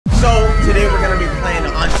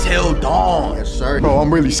Until Dawn. Yes, sir. Bro,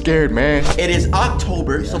 I'm really scared, man. It is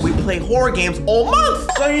October, so we play horror games all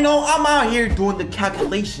month. So, you know, I'm out here doing the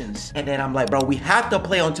calculations. And then I'm like, bro, we have to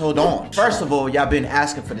play Until Dawn. First of all, y'all been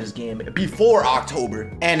asking for this game before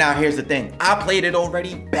October. And now here's the thing. I played it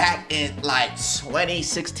already back in like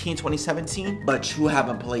 2016, 2017, but you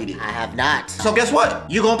haven't played it. I have not. So guess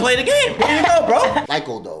what? You gonna play the game. Here you go, bro.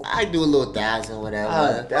 Michael, though. I do a little dazzling, whatever. A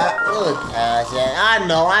little dazzling. I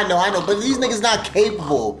know. But these niggas not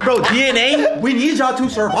capable. Bro, DNA, we need y'all to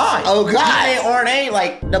survive. Oh, God. DNA, RNA,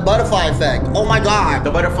 like... The butterfly effect. Oh, my God. The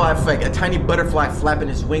butterfly effect. A tiny butterfly flapping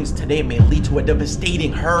his wings today may lead to a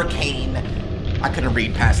devastating hurricane. I couldn't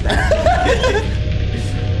read past that.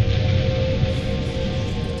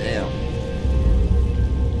 Damn.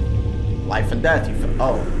 Life and death, you feel...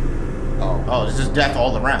 Oh, this is death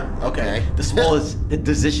all around. Okay. The smallest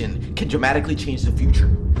decision can dramatically change the future.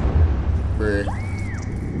 Bruh.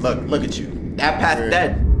 Look at you. That path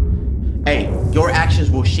dead. Hey, your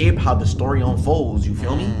actions will shape how the story unfolds, you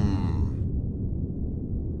feel me?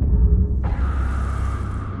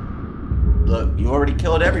 Look, you already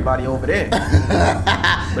killed everybody over there.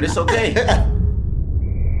 But it's okay.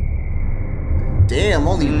 Damn,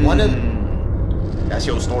 only one of... That's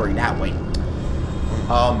your story that way.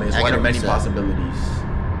 It's one of many possibilities.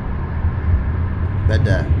 Bet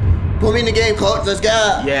that. Put me in the game, coach. Let's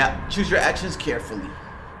go. Yeah, choose your actions carefully.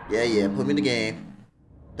 Yeah. Put me in the game.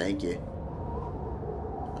 Thank you.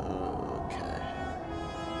 Okay.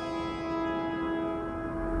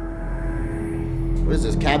 What is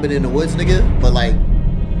this? Cabin in the woods, nigga? But like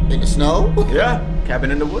in the snow? Yeah,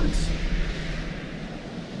 cabin in the woods.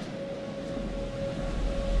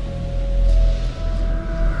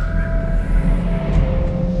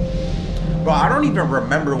 Bro, I don't even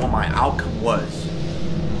remember what my outcome was.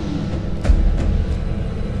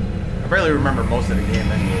 I barely remember most of the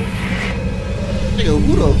game anyway. Nigga,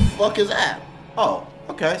 who the fuck is that? Oh,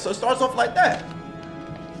 okay, so it starts off like that.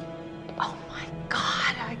 Oh my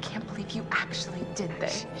God, I can't believe you actually did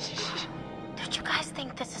this. Don't you guys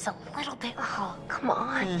think this is a little bit cruel? Come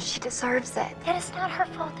on, she deserves it. It is not her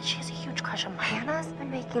fault that she has a huge crush on Mike. Hannah's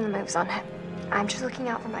been making the moves on him. I'm just looking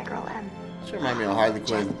out for my girl, Em. She remind me of Harley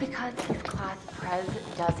Quinn. Just because he's class prez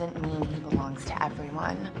doesn't mean he belongs to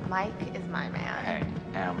everyone. Mike is my man.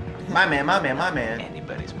 Hey, My man.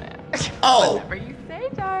 anybody's man. Oh! Whatever you say,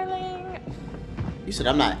 darling. You said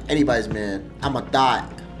I'm not anybody's man. I'm a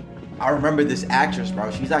thought. I remember this actress, bro.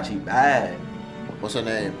 She's actually bad. What's her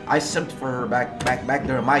name? I simped for her back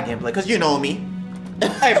during my gameplay, cause you know me.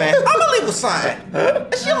 Hey man, I'm gonna leave a sign.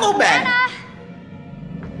 She a little bad.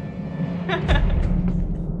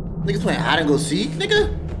 Niggas playing hide and go seek,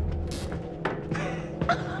 nigga?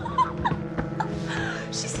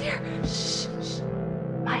 She's here. Shh.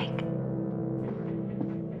 Mike.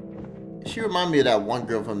 She remind me of that one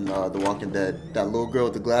girl from The Walking Dead. That little girl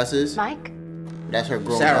with the glasses. Mike, That's her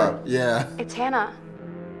growing Sarah. up. Yeah. it's Hannah.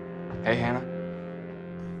 Hey, Hannah.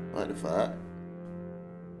 What the fuck?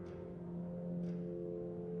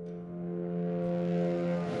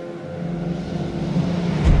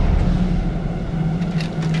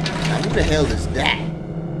 Now, who the hell is that?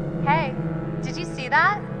 Hey, did you see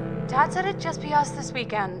that? Dad said it'd just be us this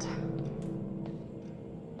weekend.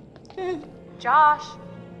 Josh.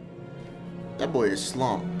 That boy is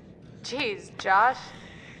slump. Jeez, Josh.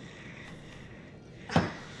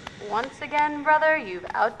 Once again, brother, you've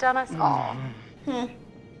outdone us all.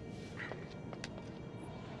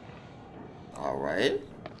 All right.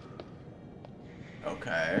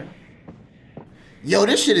 Okay. Yo,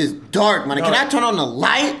 this shit is dark, man. Can I turn on the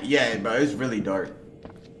light? Yeah, bro, it's really dark.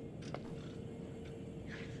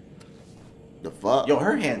 The fuck? Yo,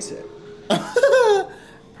 her handset.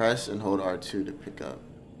 Press and hold R2 to pick up.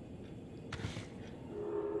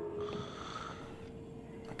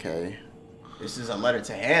 Okay. This is a letter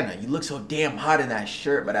to Hannah. You look so damn hot in that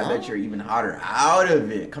shirt, but I bet you're even hotter out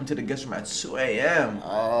of it. Come to the guest room at 2 a.m.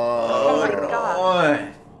 Oh my God.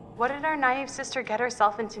 Boy. What did our naive sister get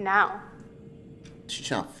herself into now? She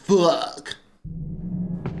trying to fuck.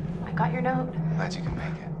 I got your note. Glad you can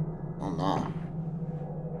make it. Oh no.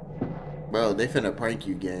 Bro, they finna prank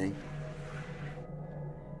you, gang.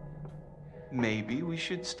 Maybe we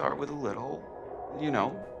should start with a little,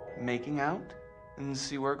 making out and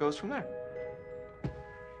see where it goes from there.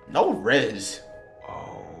 No Riz.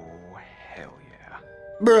 Oh, hell yeah.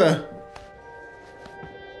 Bruh.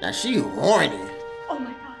 Now she horny. Oh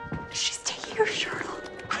my God. She's taking her shirt off.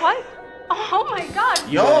 What? Oh my God.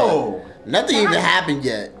 Yo. Nothing even happened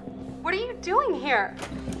yet. What are you doing here?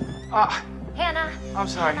 Hannah. I'm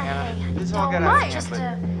sorry, Hannah. This all got Don't out mind. of Just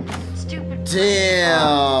hand, a stupid.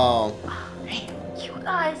 Damn. Hey, you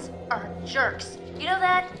guys are jerks. You know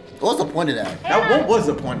that? What's the point of that? Now, what was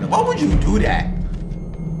the point of Why would you do that?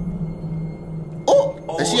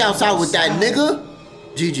 Oh, is she outside with that nigga?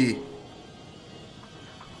 GG.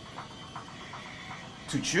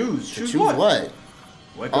 To choose. To choose what? what?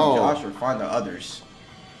 Wake up Josh or find the others.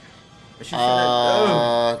 But she said,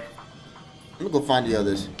 Let me go find the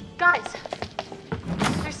others. Guys,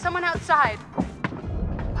 there's someone outside.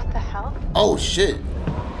 What the hell? Oh shit.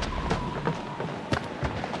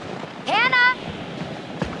 Hannah!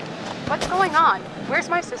 What's going on? Where's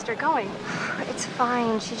my sister going? It's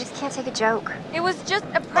fine. She just can't take a joke. It was just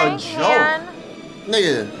a prank, joke? Han.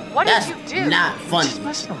 Nigga, What did that's you do? not funny. Just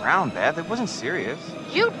messing around, Beth. It wasn't serious.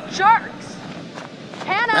 You jerks!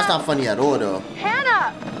 Hannah! That's not funny at all, though.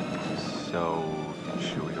 Hannah! So,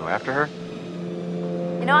 should we go after her?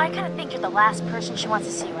 You know, I kind of think you're the last person she wants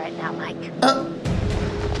to see right now, Mike.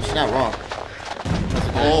 She's not wrong.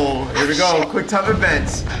 oh, here we go. Quick time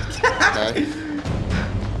events. Okay.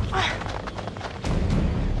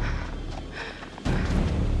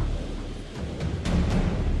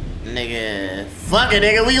 Nigga, fuck it,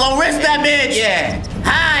 nigga. We gonna risk that bitch. Yeah.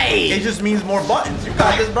 Hi. It just means more buttons. You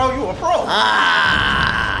got this, bro. You a pro.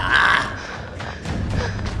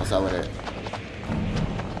 What's up with it?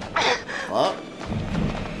 Fuck.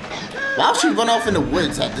 Why would she run off in the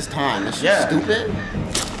woods at this time? Is she stupid?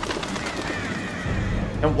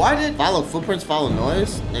 And why did Follow footprints, follow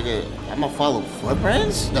noise? Nigga, I'm gonna follow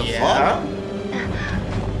footprints? The fuck?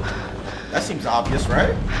 That seems obvious,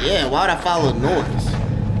 right? Yeah, why would I follow noise?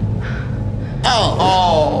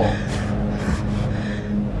 Oh.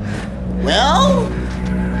 Well?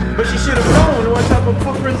 But she should have known what type of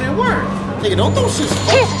footprints they were. Nigga, don't throw shit.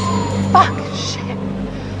 Jesus! Fuck! Shit!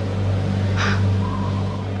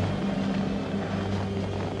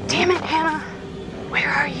 Damn it, Hannah! Where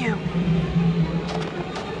are you?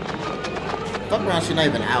 Fuck around, she's not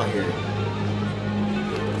even out here.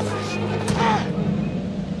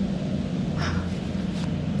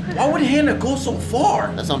 Why would Hannah go so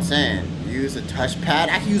far? That's what I'm saying. Use the touchpad.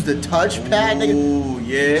 I can use the touchpad, nigga. Ooh,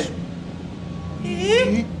 yeah.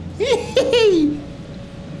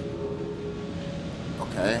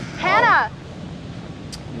 Okay. Hannah!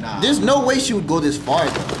 Nah. There's no way she would go this far,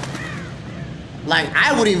 though. Like,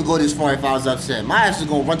 I wouldn't even go this far if I was upset. My ass is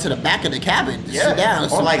gonna run to the back of the cabin to sit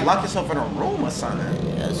down. Or like lock yourself in a room or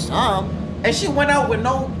something. Yeah, some. And she went out with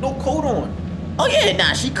no coat on. Oh yeah,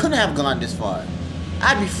 nah, she couldn't have gone this far.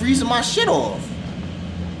 I'd be freezing my shit off.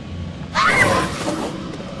 I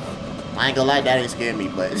ain't gonna lie, that ain't scared me,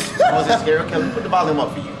 but. Was it scary? Okay, let me put the volume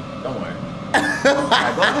up for you. Don't worry.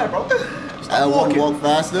 Alright, go ahead, bro. Stop walking. Walk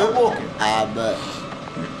faster. Stop walking. I bet.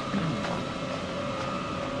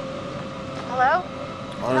 Hello?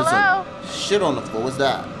 Oh, there's Hello? some shit on the floor. What's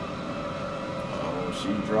that? Oh, she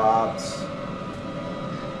dropped.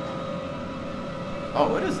 Oh,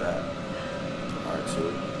 what is that? Alright,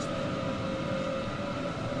 so.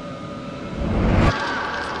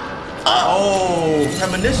 Oh,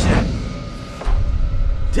 premonition.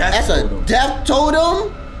 Death That's totem. a death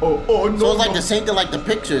totem? Oh, no. So it's like the same thing like the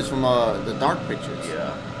pictures from the dark pictures.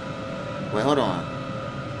 Yeah. Wait, hold on.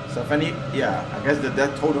 So if any, yeah, I guess the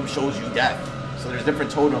death totem shows you death. So there's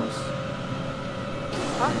different totems.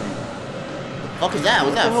 Fuck is that?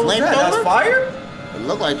 Was that a What the hell was that? That's flamethrower? fire? It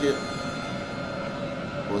looked like it.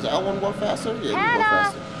 Was that one go faster? Yeah, it can go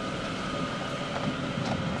faster.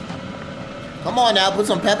 Come on now, put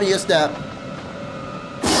some pep in your step. Who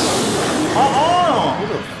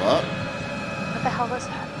the fuck? What the hell was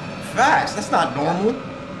that? Facts. That's not normal.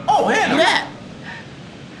 Oh, Hannah. Who that?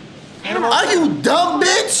 Are you dumb,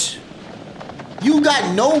 bitch? You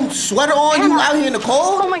got no sweater on? You Hannah. out here in the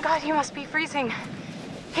cold? Oh my god, you must be freezing.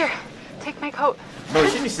 Here, take my coat. Bro,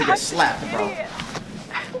 she needs to get slapped, bro.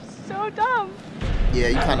 I'm so dumb. Yeah,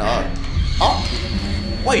 you kind of are. Oh,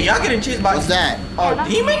 Wait, y'all getting chased by what's that? a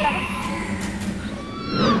demon?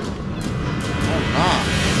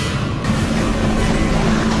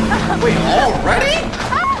 Wait, already?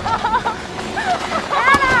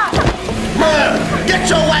 Bruh, get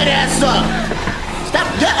your white ass up! Stop,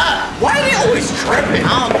 get up! Why are they always tripping?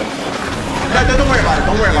 I don't, Don't worry about it.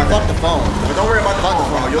 Don't worry about fuck it. the phone. Don't worry about the phone,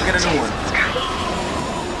 bro. You'll get a new one.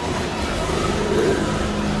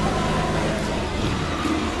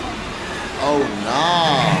 Oh,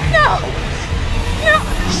 nah. No! No!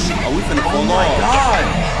 Shit! Oh, we finna fall Oh my off. god.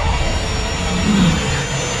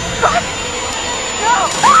 No!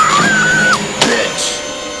 Bitch.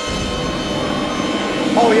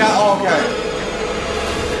 Oh yeah, oh, okay.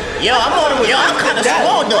 Yo, I'm kind of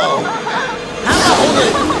slow, though. How am I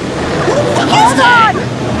holding? Who the fuck is that?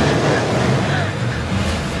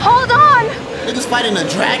 Hold on! Niggas fighting a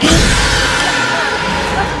dragon?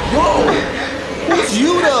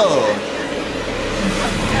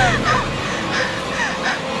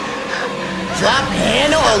 Drop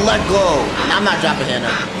Hannah or let go? Nah, I'm not dropping Hannah.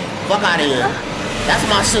 Fuck out of here. That's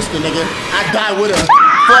my sister, nigga. I died with her.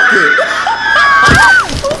 Fuck it.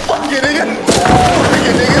 Fuck it, nigga. Fuck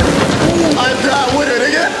it, nigga. I died with her,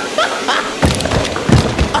 nigga.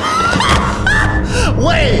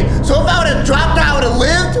 Wait, so if I would have dropped her, I would have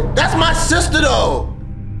lived? That's my sister, though.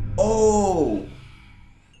 Oh.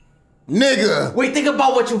 Nigga. Wait, think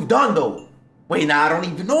about what you've done, though. Wait, nah, I don't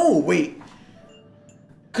even know. Wait.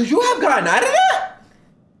 Cause you have gotten out of that?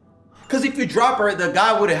 Cause if you drop her, the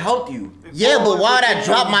guy would have helped you. Yeah, but why would I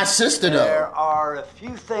drop my sister, though? There are a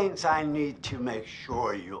few things I need to make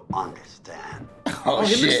sure you understand. Oh,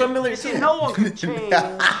 He looks shit. familiar See, too. no one can change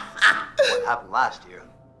what happened last year.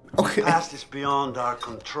 Okay. The past is beyond our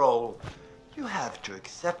control. You have to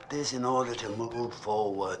accept this in order to move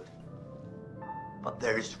forward. But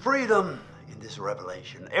there is freedom in this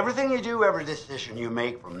revelation. Everything you do, every decision you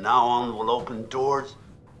make from now on will open doors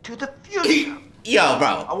to the future. Yo,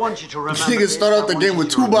 bro. I want you to remember This nigga this. start I off the want game you with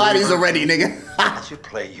to 2 bodies remember already, nigga. as you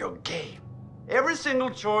play your game. Every single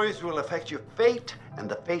choice will affect your fate and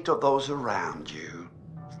the fate of those around you.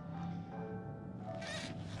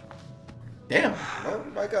 Damn. Oh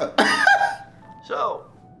my god. So,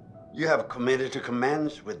 you have committed to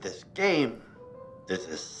commence with this game. This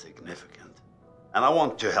is significant. And I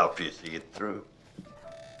want to help you see it through.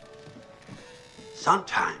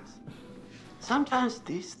 Sometimes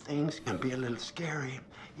these things can be a little scary,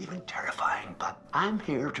 even terrifying, but I'm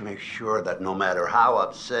here to make sure that no matter how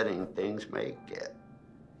upsetting things may get,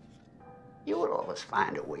 you will always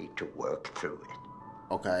find a way to work through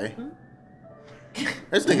it. Okay.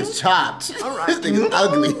 This nigga's chopped. All right. This nigga's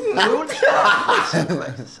ugly. Rules are simple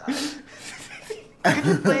exercise. Could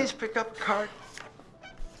you please pick up a card?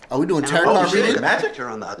 Are we doing And tarot I'll card show you reading? the picture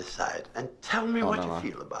on the other side, and tell me what no. you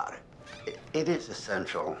feel about it. It is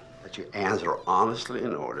essential that you answer honestly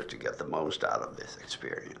in order to get the most out of this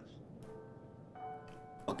experience.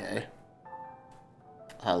 Okay.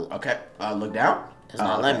 Okay. Look down. It's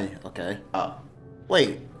not letting me. Okay. Oh.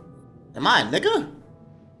 Wait. Am I a nigga?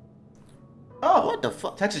 Oh. What the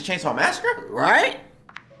fuck? Texas Chainsaw Massacre? Right?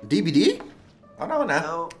 DVD? I don't know.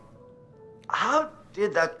 So, how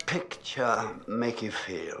did that picture make you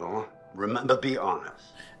feel? Remember, be honest.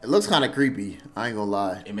 It looks kind of creepy. I ain't gonna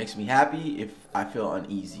lie. It makes me happy if I feel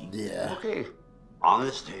uneasy. Yeah. Okay,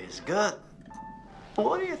 honesty is good.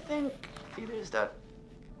 What do you think it is that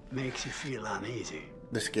makes you feel uneasy?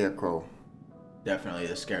 The scarecrow. Definitely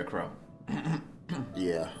the scarecrow.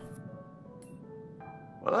 Yeah.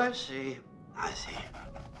 Well, I see.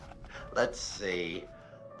 Let's say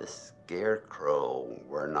the scarecrow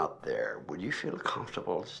were not there. Would you feel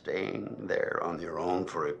comfortable staying there on your own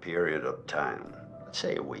for a period of time? Let's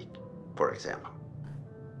say a week, for example.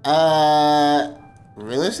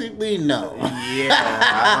 Realistically, no. Yeah,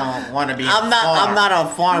 I don't want to be. I'm not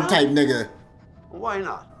a farm type nigga. Why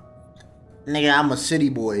not? Nigga, I'm a city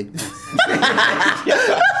boy.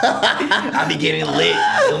 I be getting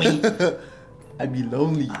lit. I be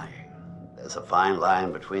lonely. There's a fine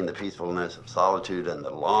line between the peacefulness of solitude and the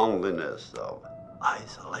loneliness of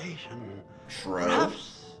isolation. True.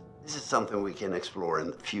 Perhaps this is something we can explore in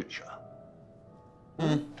the future.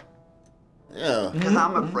 Yeah. Because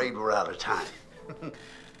I'm afraid we're out of time.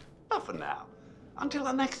 Not for now. Until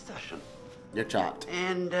our next session. You're chopped.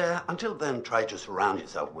 And until then, try to surround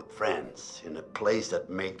yourself with friends in a place that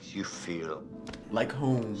makes you feel Like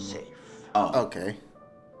whom? safe. Oh. Okay.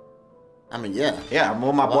 I mean, yeah. Yeah, I'm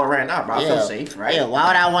with my boy right now, bro. I feel safe, right? Yeah, why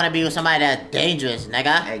would I want to be with somebody that's dangerous,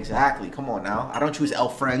 nigga? Exactly. Come on now. I don't choose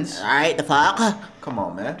elf friends. Alright, the fuck? Come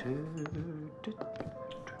on, man.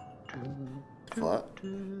 Fuck.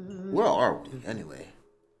 Where are we, anyway?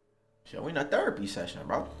 Shit, we in a therapy session,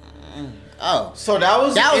 bro. Oh. So that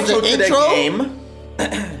was That was the to intro? game.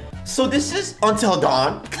 So this is Until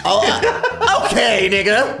Dawn. Oh, okay,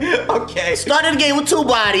 nigga. Okay. Started the game with 2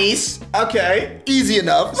 bodies. Okay. Easy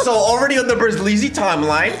enough. So already on the Brzleezy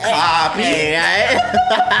timeline. Copy. Hey, right?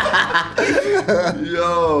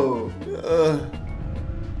 Yo.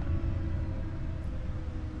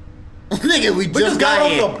 Nigga, we just got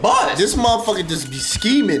here. off the bus. This motherfucker just be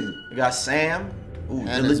scheming. We got Sam. Ooh,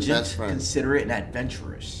 And his best diligent, friend. considerate, and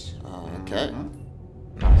adventurous. Okay.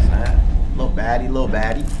 Nice, man. Little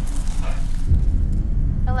baddie.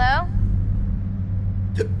 Hello?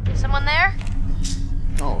 Someone there?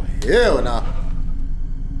 Oh, hell no.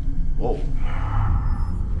 Whoa.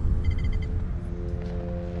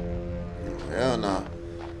 Hell no.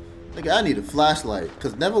 Nigga, I need a flashlight.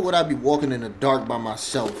 Cause never would I be walking in the dark by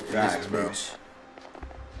myself in Facts, this bro. bitch.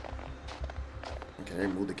 Okay,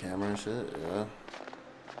 move the camera and shit, yeah.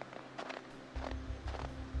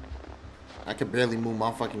 I could barely move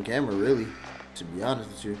my fucking camera, really. To be honest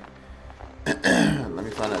with you. Let me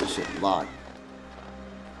find out this shit locked.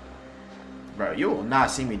 Bro, you will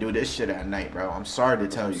not see me do this shit at night, bro. I'm sorry to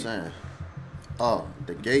tell you. Saying. Oh,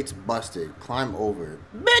 the gate's busted. Climb over.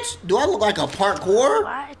 Bitch, do I look like a parkour?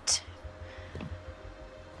 What?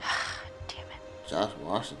 Damn it. Josh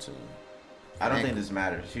Washington. I don't think this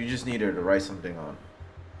matters. You just need her to write something on.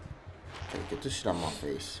 Okay, get this shit out of my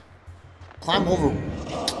face. Climb over.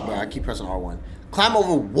 Bro, I keep pressing R1. Climb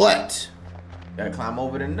over what? You gotta climb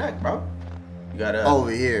over the neck, bro. You gotta.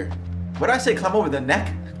 Over here. What did I say? Climb over the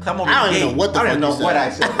neck? Climb over I the don't even gate. know what the fuck I don't you know said. what I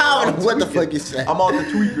said. I don't know what the fuck you said. I'm on the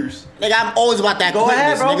tweakers. Nigga, I'm always about that Go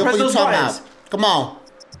ahead, quickness, bro. nigga. Press What you those talking buttons. about? Come on.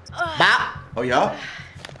 Bop. Oh, yeah?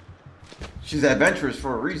 She's adventurous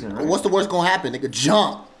for a reason, right? What's the worst gonna happen, nigga?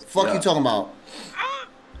 Jump. Fuck Yeah. you talking about?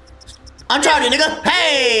 I'm trying to, nigga.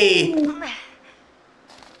 Hey!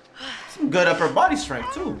 Some good upper body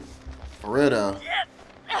strength, too. For real, though.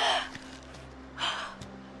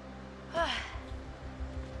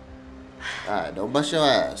 Alright, don't bust your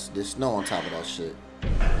ass. There's snow on top of that shit.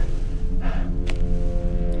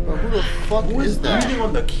 Bro, who the fuck Who is that? breathing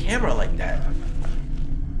on the camera like that?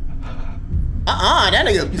 That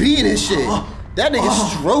nigga beating his shit. That nigga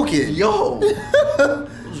stroking. Yo.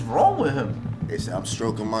 What's wrong with him? They said I'm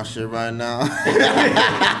stroking my shit right now.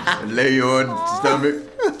 Lay you on the stomach,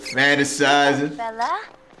 fantasizing. Bella?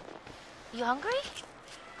 You hungry?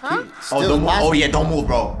 Huh? Oh, don't move. Oh, yeah, don't move,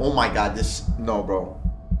 bro. Oh, my God. No, bro.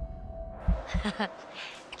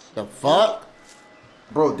 The fuck?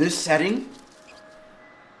 Bro, this setting.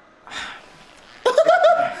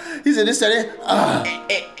 He said this setting.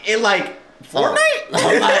 It like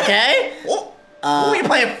Fortnite? Okay. Who we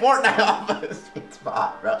playing Fortnite off of this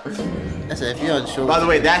spot, bro? I said if you're unsure. By the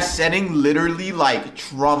way, that setting literally like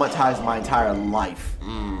traumatized my entire life.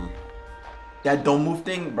 That don't move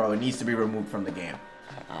thing, bro, it needs to be removed from the game.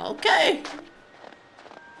 Okay.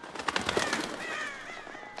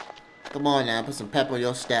 Come on now, put some pepper in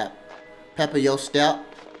your step. Pepper your step.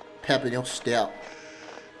 Pepper your step.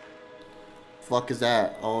 Fuck is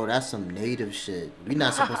that? Oh, that's some native shit. We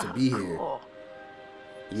not supposed to be here.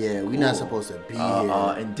 Yeah, we not supposed to be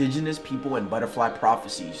here. Indigenous people and butterfly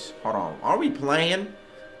prophecies. Hold on, are we playing?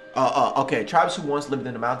 Okay, tribes who once lived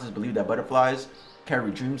in the mountains believed that butterflies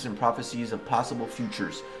carry dreams and prophecies of possible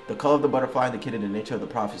futures. The color of the butterfly indicated the nature of the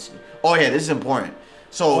prophecy. Oh yeah, this is important.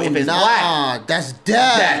 So if it's black, that's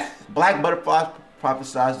death. death. Black butterflies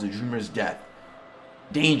prophesize the dreamer's death.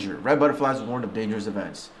 Danger. Red butterflies warned of dangerous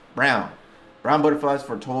events. Brown. Brown butterflies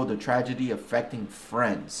foretold the tragedy affecting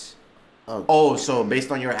friends. Oh, so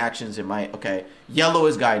based on your actions, it might. Okay. Yellow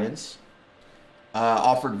is guidance.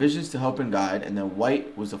 Offered visions to help and guide. And then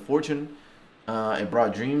white was a fortune. It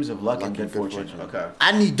brought dreams of luck and good fortune. Okay.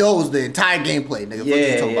 I need those the entire gameplay, nigga. What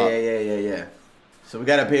you talking about? Yeah. So we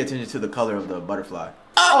gotta pay attention to the color of the butterfly.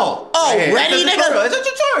 Ready, nigga? It's a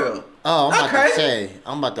tutorial. Oh, I'm Not about crazy. to say.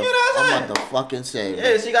 I'm about to fucking say.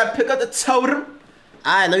 Yeah, so you gotta pick up the totem.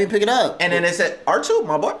 Alright, let me pick it up. And then it said R2,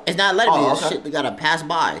 my boy. It's not letting me. This okay. shit, we gotta pass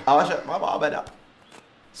by. Oh, shit. My ball better.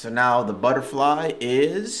 So now the butterfly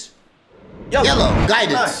is Yellow.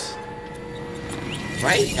 Guidance. Nice.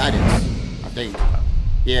 Right? Guidance. I think.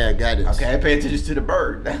 Yeah, guidance. Okay, pay attention to the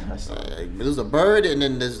bird. There's a bird and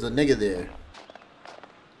then there's the nigga there.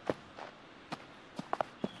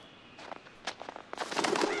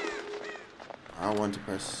 I want to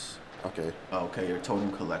press. Okay. Okay, your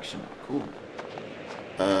totem collection. Cool.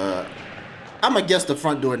 I'm gonna guess the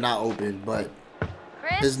front door not open, but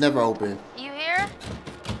Chris? it's never open. You here?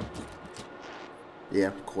 Yeah,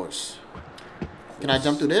 of course. Can I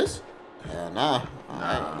jump through this? Hell nah.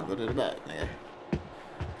 Alright, I'm gonna go to the back, nigga.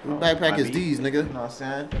 Whose backpack is these, nigga? You know what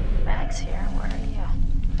I'm saying? Bag's here. Where are you?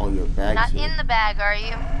 Oh, your bag's Not here. in the bag, are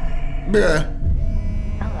you? Bruh.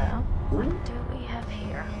 Hello. What do we have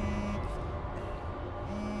here?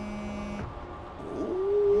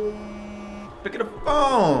 Pick up the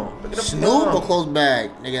phone. Pick it up Snoop the or close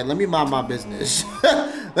bag? Nigga, let me mind my business.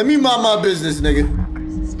 Let me mind my business, nigga.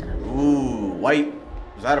 Ooh, white.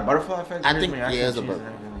 Was that a butterfly effect? I think, yeah, it's a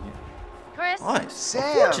butterfly. Chris? Nice.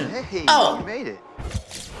 Sam, hey, Oh. you made it.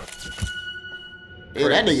 Hey,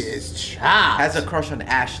 that nigga is chopped. Has a crush on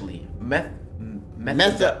Ashley. I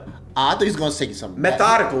thought he was gonna say something.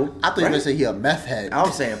 Methodical. I thought he was right? gonna say he a meth head.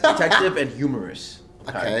 I'm saying protective and humorous.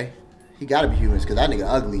 Okay. He gotta be humorous because that nigga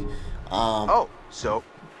ugly. Oh, so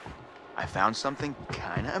I found something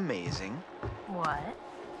kind of amazing. What?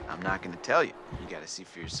 I'm not gonna tell you. You gotta see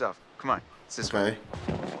for yourself. Come on, it's this way.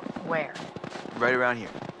 Where? Right around here.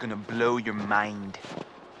 Gonna blow your mind.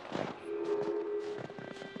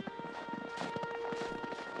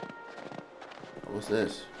 What's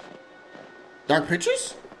this? Dark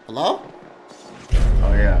Pictures? Hello?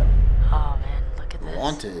 Oh yeah. Oh man, look at this.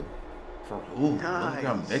 Wanted. For who? Look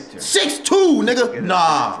at Victor. 6'2", nigga.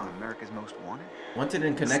 Nah. From America's Most Wanted. Wanted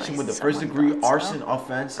in connection with the first-degree arson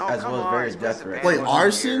offense, as well as various death threats. Wait,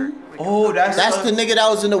 arson? Oh, that's the nigga that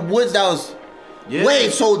was in the woods. That was. Yeah.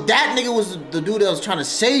 Wait, so that nigga was the dude that was trying to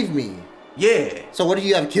save me. Yeah. So what do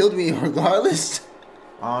you have killed me regardless?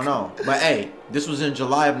 I don't know. But hey, this was in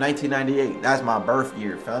July of 1998. That's my birth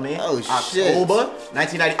year, feel me? Oh, shit. October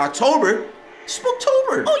 1990. October?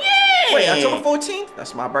 Spooktober. Oh, yeah. Wait, October 14th?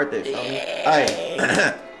 That's my birthday, feel me?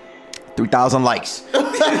 Hey. 3,000 likes.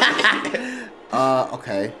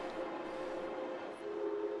 Okay.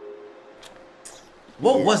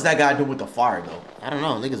 What was that guy doing with the fire, though? I don't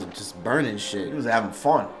know. Niggas are just burning He shit. was having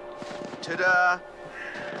fun. Ta-da!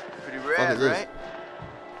 Pretty rad, this? right?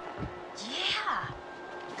 Yeah.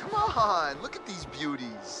 Come on, look at these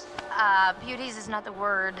beauties. Beauties is not the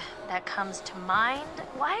word that comes to mind.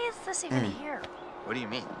 Why is this even here? What do you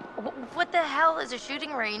mean? What the hell is a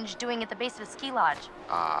shooting range doing at the base of a ski lodge?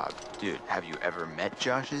 Dude, have you ever met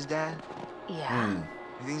Josh's dad? Yeah.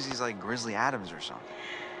 He thinks he's like Grizzly Adams or something.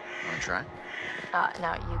 Wanna try?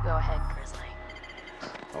 No, you go ahead, Grizzly.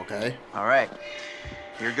 Okay. All right,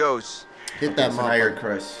 here goes. Hit that So now you're motherfucker.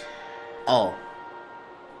 Chris. Oh.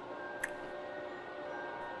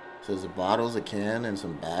 So there's the bottles, a can, and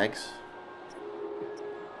some bags.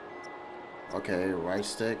 Okay, right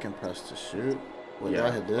stick and press to shoot. Wait, do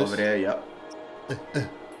I hit this? Over there, yep.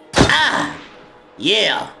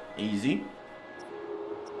 Yeah. Easy.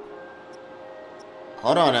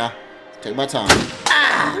 Hold on now. Take my time.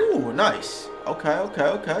 Ooh, nice. Okay. Hold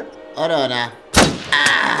on now.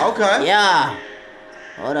 Okay. Yeah.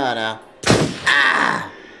 Hold on now.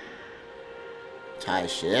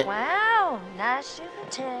 Tight shit. Wow, nice shooting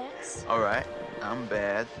ticks. All right, I'm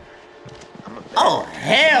bad. I'm a bad. Oh,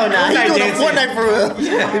 hell no. He doing a Fortnite for real.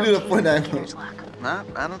 Yeah. He doing a Fortnite for Here's real. luck. Nah,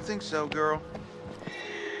 I don't think so, girl.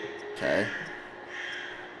 Okay.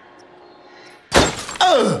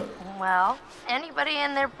 Well, anybody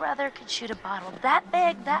and their brother could shoot a bottle that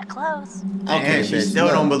big, that close. Okay, And she bitch, still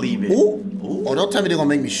look. don't believe it. Ooh. Oh, don't tell me they're gonna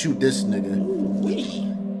make me shoot this nigga.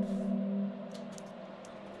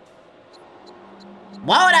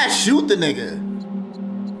 Why would I shoot the nigga?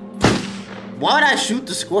 Why would I shoot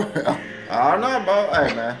the squirrel? I don't know, bro.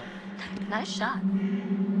 Hey, man. Nice shot.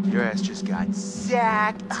 Your ass just got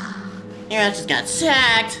sacked. Yeah, I just got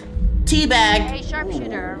sacked. Teabag. Hey,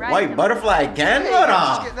 sharpshooter, right? White butterfly again? Hold I'm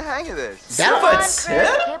just on. getting the hang of this. That Come on, was Chris,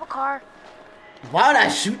 tip? cable car. Why would I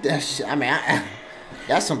shoot that shit? I mean,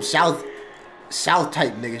 that's some South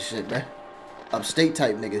type nigga shit, man. Upstate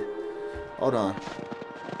type nigga. Hold on.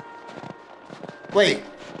 Wait,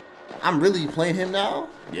 I'm really playing him now?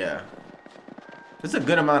 Yeah. There's a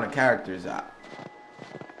good amount of characters. I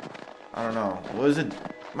don't know. Was it?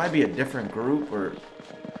 Might be a different group or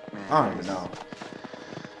I don't even know.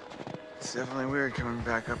 It's definitely weird coming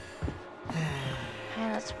back up.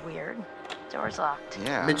 Man, that's weird. Door's locked.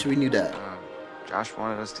 Yeah. Bitch, we knew that. Josh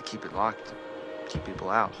wanted us to keep it locked, to keep people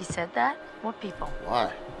out. He said that? What people?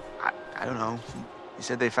 Why? I don't know. He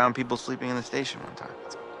said they found people sleeping in the station one time.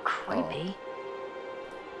 Creepy.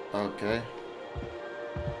 Okay.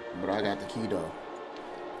 But I got the key though.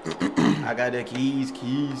 I got the keys.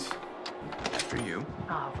 For you.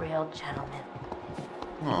 Oh, real gentleman.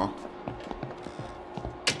 Oh.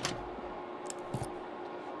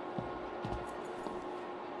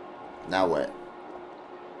 Now what?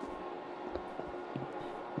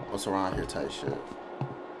 What's around here type shit?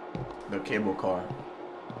 The cable car.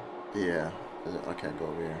 Yeah. I can't go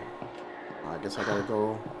over here. I guess I gotta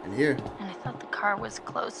go in here. And I thought the car was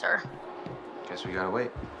closer. Guess we gotta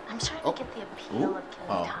wait. I'm starting Oh. to get the appeal of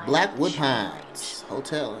killing time. Blackwood Shooting range. Pines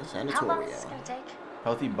Hotel and How long is Sanatoria. this gonna take?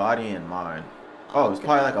 Healthy body and mind. Oh, it's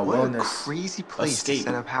probably like a What a wellness crazy place escape. to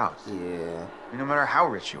set up house. Yeah. I mean, no matter how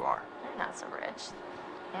rich you are. They're not so rich.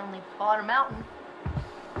 They only bought a mountain.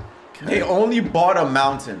 They only bought a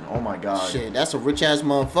mountain. Oh my god. Shit, that's a rich ass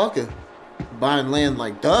motherfucker. Buying land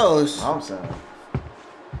like those. I'm saying.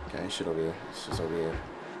 Okay, shit over here. It's just over here.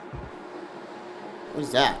 What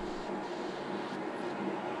is that?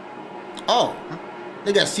 Oh,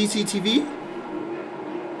 they got CCTV?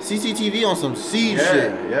 CCTV on some seed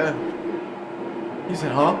shit. Yeah. He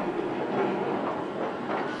said, huh?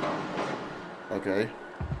 Okay.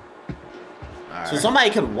 All So right. somebody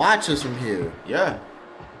could watch us from here. Yeah.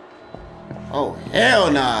 Oh,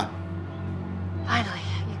 hell nah. Finally,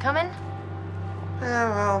 you coming? Yeah,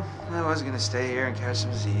 well, I was gonna stay here and catch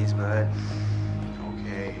some Z's, but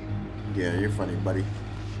okay. Yeah, you're funny, buddy.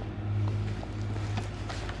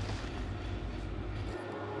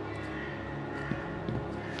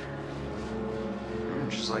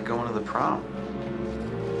 like going to the prom.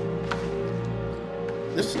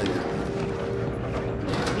 This nigga.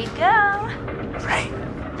 Here we go. Right.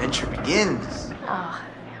 Adventure begins. Oh,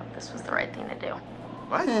 I hope this was the right thing to do.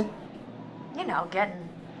 What? You know, getting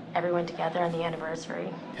everyone together on the anniversary.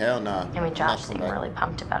 Hell nah. I mean, Josh seemed really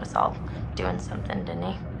pumped about us all doing something, didn't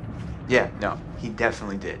he? Yeah, no, he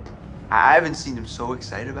definitely did. I haven't seen him so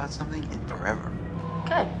excited about something in forever.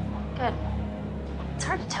 Good, good. It's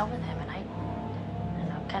hard to tell with him, and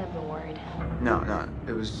I'm kind of been worried. No,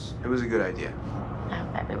 it was a good idea. I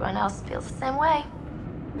hope everyone else feels the same way.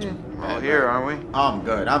 All here, aren't we? I'm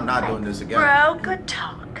good. I'm not doing this again. Bro, good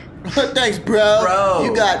talk. Thanks, bro. Bro.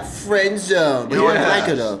 You got friend zone. You don't like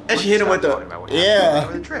her though. And she hit him with Talking the. about what Yeah. happened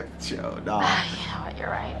over the trip. Yo, nah. You know what, you're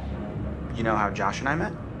right. You know how Josh and I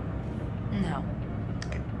met? No.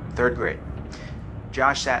 Third grade.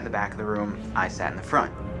 Josh sat in the back of the room, I sat in the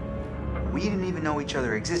front. We didn't even know each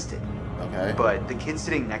other existed. Okay. But the kid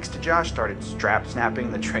sitting next to Josh started strap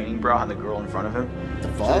snapping the training bra on the girl in front of him. The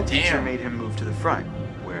So fuck? the teacher Damn. made him move to the front,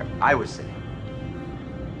 where I was sitting.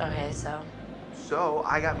 Okay, so. So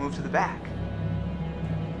I got moved to the back.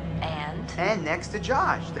 And next to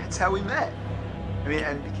Josh. That's how we met. I mean,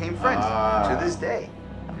 and became friends to this day.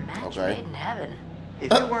 A match Okay. made in heaven.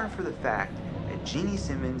 If it weren't for the fact that Jeannie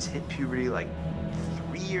Simmons hit puberty like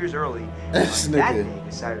 3 years early, and This on that nigga. day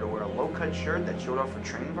decided to wear a low-cut shirt that showed off her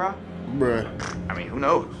training bra, Bruh. I mean, who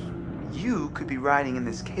knows? You could be riding in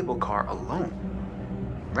this cable car alone.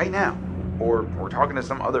 Right now. Or talking to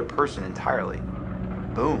some other person entirely.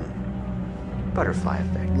 Boom. Butterfly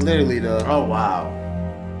effect. Literally though. Oh wow.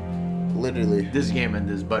 Literally. This game and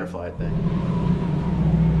this butterfly thing.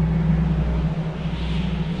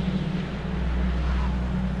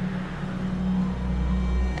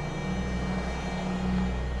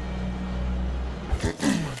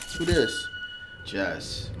 Who this?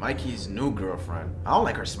 Jess, Mikey's new girlfriend. I don't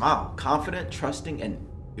like her smile. Confident, trusting, and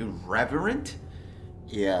irreverent.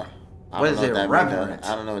 Yeah. I What don't is know what that irreverent? means,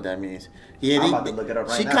 though. I don't know what that means. Yeah, I'm about to look it up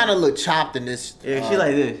right she now. kind of looked chopped in this. Yeah, she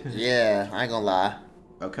like this. Yeah, I ain't gonna lie.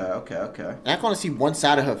 Okay. And I can only see one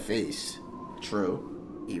side of her face.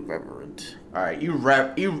 True. Irreverent. All right,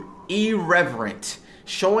 irreverent.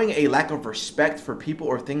 Showing a lack of respect for people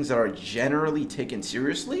or things that are generally taken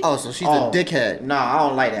seriously. Oh, so she's a dickhead. Nah, I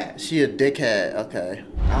don't like that. She a dickhead. Okay.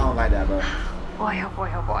 I don't like that, bro. Boy, oh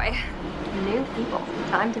boy, oh boy. New people.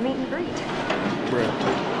 Time to meet and greet.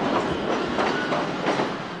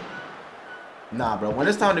 Nah, bro. When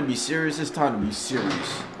it's time to be serious, it's time to be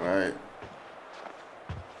serious. Right.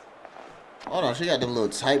 Hold on, she got them little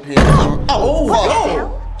tight pants on. Oh,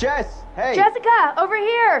 yo! Jess, hey! Jessica, over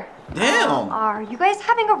here. Damn! Are you guys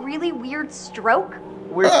having a really weird stroke?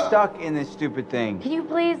 We're stuck in this stupid thing. Can you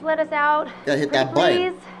please let us out? Gotta hit Pretty that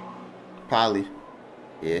button. please? Probably.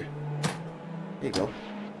 Yeah. There you go.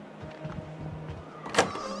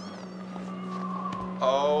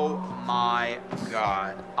 Oh my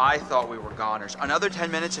god. I thought we were goners. Another 10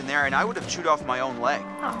 minutes in there and I would have chewed off my own leg.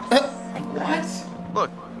 What?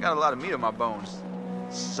 Look, I got a lot of meat on my bones.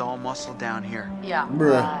 This is all muscle down here. Yeah,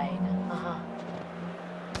 Bruh. right.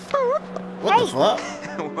 What the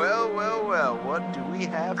fuck? Well, what do we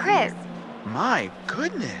have Chris. here? My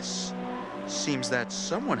goodness. Seems that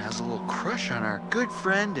someone has a little crush on our good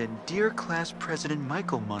friend and dear class president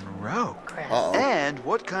Michael Monroe. Chris. Uh-oh. And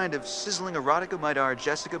what kind of sizzling erotica might our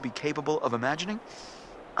Jessica be capable of imagining?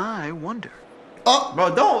 I wonder. Oh,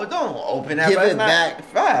 Bro, don't open that. Give bro. It's it not back.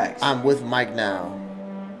 Facts. I'm with Mike now.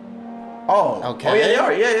 Oh. Okay. Oh, yeah, they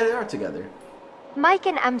are. Yeah, they are together. Mike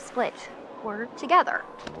and M split. We're together.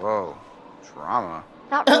 Whoa, drama.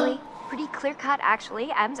 Not really. Pretty clear cut,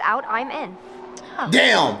 actually. M's out, I'm in.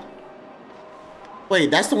 Damn. Wait,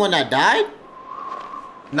 that's the one that died?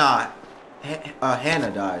 Nah. Hannah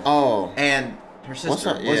died. Oh. And her sister. What's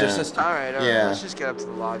her- Was her yeah. sister. All right, Yeah. let's just get up to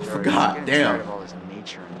the lodge. Forgot, I'm getting damn. tired of all this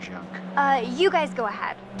nature and junk. You guys go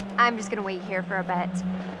ahead. I'm just gonna wait here for a bit.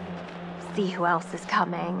 See who else is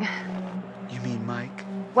coming. You mean Mike?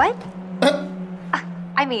 What?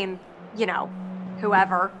 I mean, you know,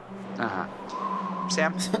 whoever. Uh-huh.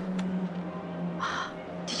 Sam?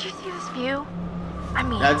 Did you see this view? I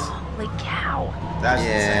mean, That's- holy cow. That's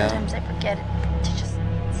Yeah. Sometimes I forget to just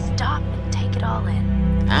stop and take it all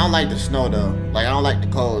in. I don't like the snow though. Like I don't like the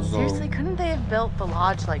cold. So. Seriously, couldn't they have built the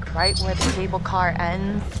lodge like right where the cable car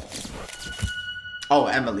ends? Oh,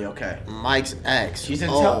 Emily, okay. Mike's ex. She's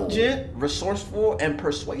intelligent, resourceful, and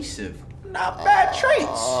persuasive. Not bad traits.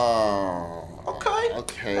 Oh. Okay.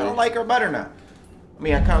 Okay. I don't like her better now. I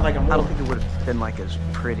mean, I kind of like her more. I don't think it would have been like as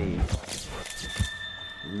pretty.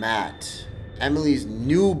 Matt. Emily's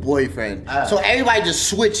new boyfriend. So everybody just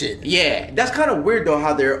switching. Yeah, that's kind of weird though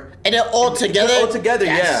how they're all together. All together,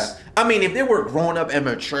 Yes. yeah. I mean, if they were grown up and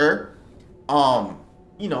mature,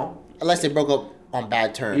 you know, unless they broke up on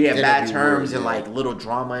bad terms. Yeah, Then bad it'd be terms weird, and like little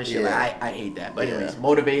drama and shit. Yeah. Like, I hate that. But Yeah. anyways,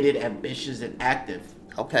 motivated, ambitious, and active.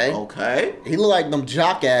 Okay. Okay. He look like them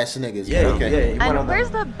jock ass niggas. Yeah, man. Okay. yeah. And where's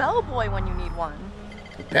the bellboy when you need one?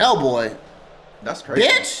 Bellboy. That's crazy.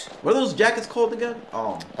 Bitch. What are those jackets called again?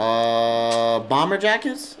 Bomber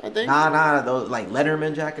jackets, I think. Nah, those like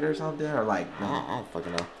Letterman jacket or something, or like. I don't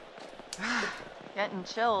fucking know. Getting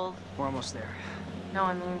chills. We're almost there. No,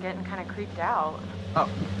 I mean getting kind of creeped out. Oh,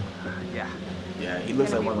 yeah. Yeah, he It's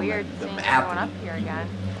looks gonna like be one weird of the seeing everyone up athletes. here again.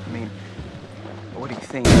 I mean, what do you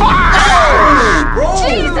think? Bro,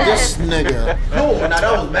 This nigga. Oh, now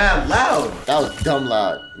that was mad loud. That was dumb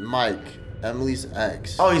loud. Mike, Emily's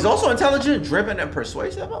ex. Oh, he's also intelligent, driven, and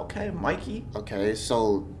persuasive. Okay, Mikey. Okay,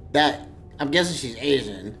 so that I'm guessing she's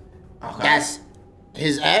Asian. Okay. That's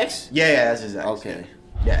his ex? Yeah, that's his ex. Okay.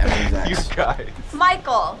 Yeah, Emily's ex. You guys,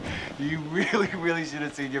 Michael! you really should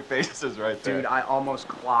have seen your faces right there. Dude, I almost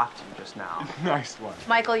clocked you just now. Nice one.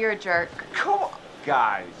 Michael, you're a jerk. Come on.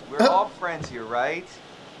 Guys, we're all friends here, right?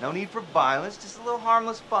 No need for violence, just a little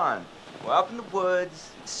harmless fun. We're up in the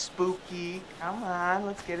woods, it's spooky. Come on,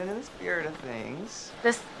 let's get into the spirit of things.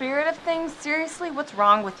 The spirit of things? Seriously, what's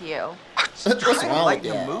wrong with you? What's Trying to wrong lighten with the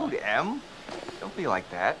that? mood, Em. Don't be like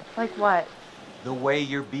that. Like what? The way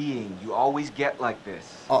you're being, you always get like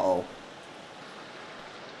this. Uh-oh.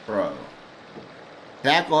 Bro.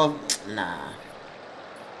 Back off. Nah.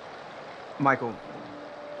 Michael,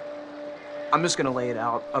 I'm just gonna lay it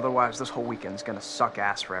out. Otherwise, this whole weekend's gonna suck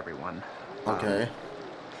ass for everyone. Okay.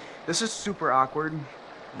 This is super awkward,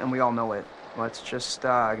 and we all know it. Let's just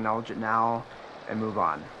acknowledge it now and move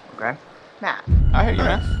on, okay? Matt. I hear you,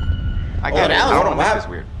 man. I get it. that was- I don't know. This is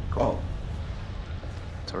weird. Oh.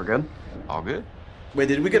 So we're good? All good? Wait,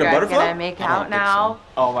 did we get You a guys butterfly? gonna make I don't out think now?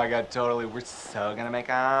 Oh my god, totally. We're so gonna make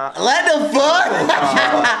out. What the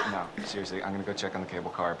fuck? No, seriously, I'm gonna go check on the cable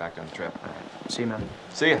car back down the trip. See you, man.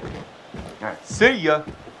 See ya. Alright, see ya.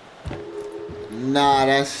 Nah,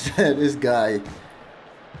 that's this guy.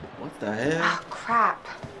 What the hell? Oh, crap.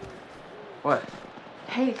 What?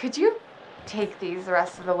 Hey, could you take these the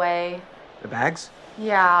rest of the way? The bags?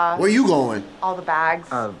 Yeah. Where you going? All the bags.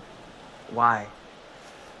 Why?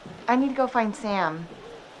 I need to go find Sam.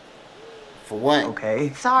 For what? Okay.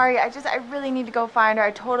 Sorry, I really need to go find her.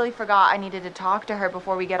 I totally forgot I needed to talk to her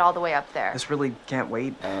before we get all the way up there. This really can't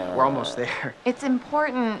wait. We're almost there. It's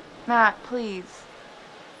important, Matt, please.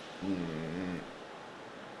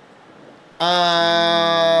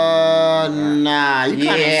 Nah, you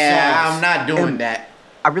kinda Yeah, sus. I'm not doing that.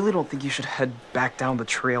 I really don't think you should head back down the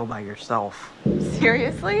trail by yourself.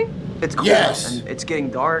 Seriously? It's cold, Yes. and it's getting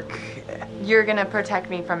dark. You're gonna protect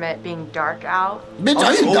me from it being dark out? Bitch,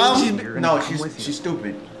 are you Oh, dumb? You're gonna no, come with you. she's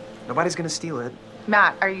stupid. Nobody's gonna steal it.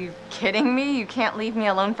 Matt, are you kidding me? You can't leave me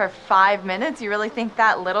alone for 5 minutes? You really think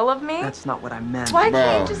that little of me? That's not what I meant. Why Bro.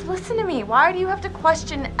 can't you just listen to me? Why do you have to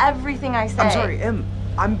question everything I say? I'm sorry, Em.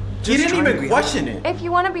 I'm just He didn't trying to even be question it. If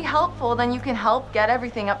you want to be helpful, then you can help get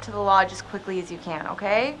everything up to the lodge as quickly as you can,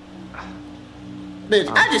 okay? Bitch,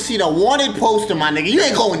 I just seen a wanted poster, my nigga. You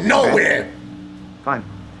ain't going nowhere. Fine.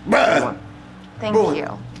 Bruh. Come Thank Bro, you.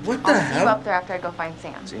 what the I'll see you hell? up there after I go find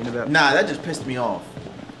Sam. See you in a bit. Nah, that just pissed me off.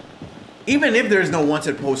 Even if there's no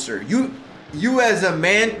wanted poster, you as a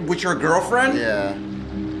man with your girlfriend, Yeah.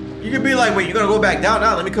 you could be like, wait, you're gonna go back down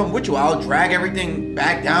now? Let me come with you. I'll drag everything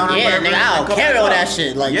back down. Or Yeah, whatever, nigga, and I'll come carry back all up. that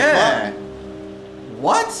shit. Like, yeah. fuck.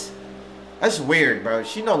 What? That's weird, bro.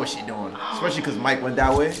 She know what she doing, especially because Mike went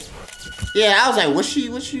that way. Yeah, I was like, what's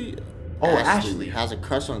she? Oh, Ashley. has a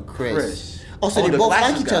crush on Chris. Chris. Oh, so they the both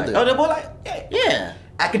glasses like each guy. other. Oh, they both like, yeah. Yeah.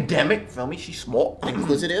 Academic, feel me? She's smart.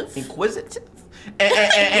 Inquisitive. Inquisitive.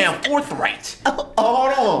 And forthright. Oh,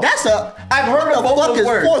 hold on. That's a. I've heard of what the both fuck those is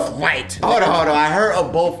words. forthright? Hold on. I heard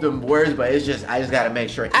of both them words, but it's just, I just gotta make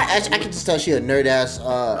sure. I can just tell she a nerd ass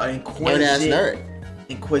nerd.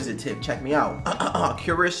 Inquisitive. Check me out.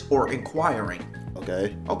 Curious or inquiring.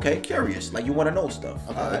 Okay. Okay, curious. Like you want to know stuff.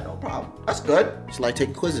 Okay. No problem. That's good. It's like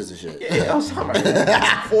taking quizzes and shit. Yeah, I'm sorry.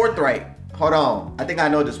 Forthright. Hold on. I think I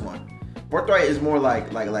know this one. Forthright is more like.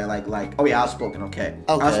 Oh yeah, outspoken. Okay.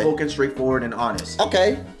 Outspoken, straightforward, and honest.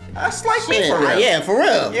 Okay. That's like me Shit, for real. Yeah, for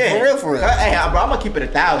real. Yeah. For real. Hey, bro, I'm gonna keep it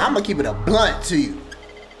 1,000. I'm gonna keep it a blunt to you.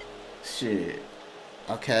 Shit.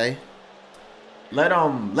 Okay. Let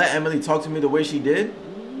Emily talk to me the way she did.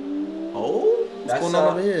 Oh, What's going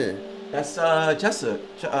on over here? That's Jessica.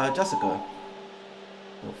 Jessica.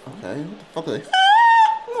 Okay. What the fuck are they?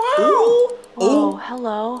 Oh,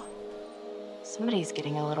 hello. Somebody's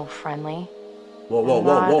getting a little friendly.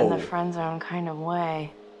 Not in the friend zone kind of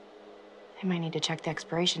way. They might need to check the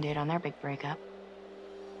expiration date on their big breakup.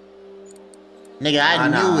 Nigga, I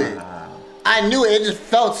knew it. I knew it. It just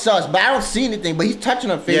felt sus, but I don't see anything. But he's touching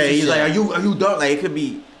her face. Yeah, and he's shit. like, are you done? Like, it could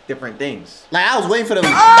be different things. Like, I was waiting for them.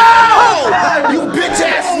 Oh! You bitch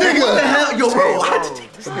ass nigga! What the hell? Yo, bro, I had to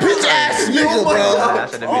take this. Bitch ass nigga,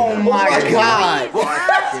 bro. Oh my god.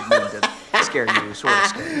 I scared you, sort of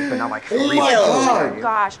scared, but not like for Oh real. my god.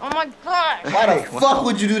 Gosh, oh my gosh. Why the fuck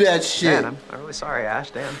would you do that shit? Man, I'm really sorry, Ash.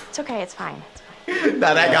 Damn. It's okay, it's fine. It's fine.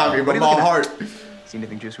 Nah, that got me, but my heart. See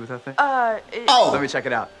anything juicy with that thing? Oh. Let me check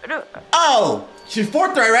it out. Oh. She's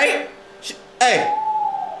forthright, right? Hey.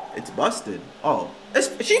 It's busted. Oh.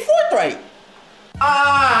 She forthright. Yeah,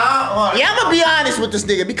 I'm gonna be honest with this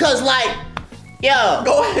nigga because, like, yo.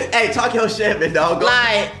 Go ahead. Hey, talk your shit, man, dog. Go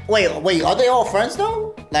like, wait, are they all friends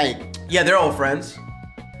though? Like, yeah, they're all friends.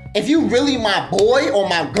 If you really my boy or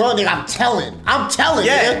my girl, nigga, I'm telling.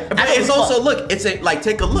 Yeah, nigga. but it's also, look, it's a, like,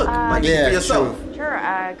 take a look. Like, yeah, for yourself. Sure,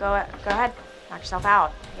 go ahead. Knock yourself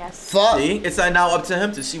out, I guess. Fuck. See? It's now up to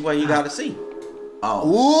him to see what he gotta see.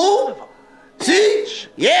 Oh. Ooh. See?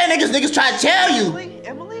 Yeah, niggas try to tell you.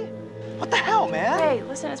 Emily? What the hell, man? Hey,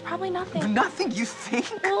 listen, it's probably nothing. Nothing, you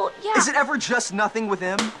think? Well, yeah. Is it ever just nothing with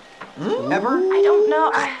him? Ever? I don't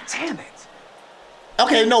know. Damn it.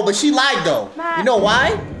 Okay, no, but she lied though. Matt. You know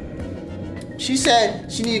why? She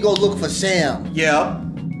said she need to go look for Sam. Yeah.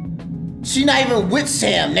 She not even with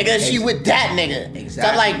Sam, nigga. She with that nigga. Exactly. So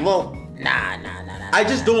I'm like, well, nah. I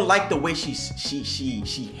just don't like the way she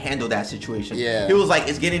handled that situation. Yeah. He was like,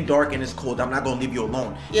 it's getting dark and it's cold. I'm not gonna leave you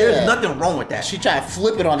alone. Yeah. There's nothing wrong with that. She tried to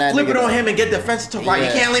flip it on that Flip nigga. it on him and get defensive to right. Yeah.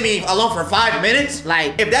 You can't leave me alone for 5 minutes.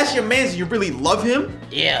 Like, if that's your man and you really love him,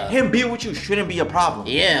 yeah, him being with you shouldn't be a problem.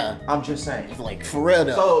 Yeah. I'm just saying. Like, for real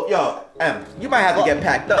though. So, yo, Em, you might have to get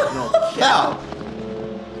packed up. Yo.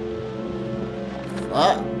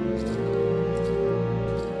 What?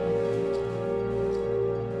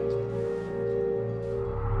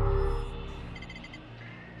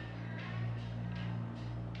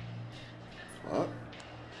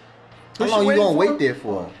 How long you gonna wait there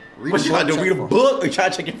for? What you about to read a book or try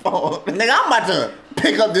to check your phone? Nigga, I'm about to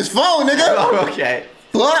pick up this phone, nigga. Oh, okay.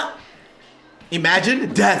 What?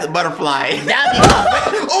 Imagine death butterfly.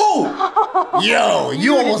 Oh! Yo,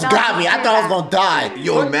 you almost got me. I thought I was gonna die.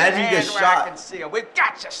 Yo, imagine you get shot. We've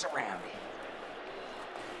got you surrounded.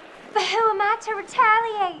 But who am I to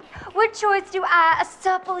retaliate? What choice do I, a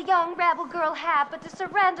supple young rebel girl, have but to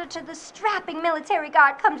surrender to the strapping military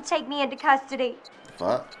guard come to take me into custody?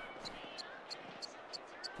 Fuck.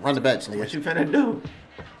 Run the bench, nigga. What you finna do?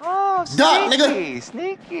 Oh, Duck, sneaky, nigga.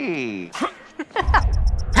 sneaky.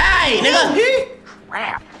 Hey, nigga.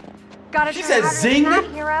 Crap. Gotta She try said harder zing? than that,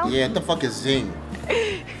 hero. Yeah, what the fuck is zing?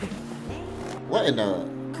 What in the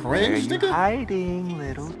cringe, Where you nigga? hiding,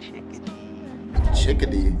 little chickadee?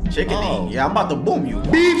 Chickadee. Chickadee. Oh. Yeah, I'm about to boom you.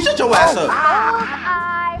 Beep, shut your ass up.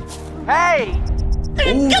 Hey!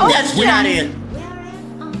 Ooh, get that shit out of here.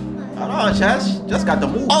 Hold on, Chess. Just got the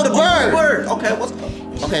move. Oh, the bird. Bird. Okay, what's up?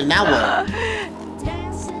 Okay, now what?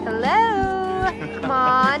 Hello. Come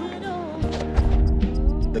on.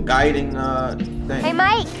 The guiding thing. Hey,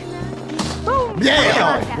 Mike. Boom.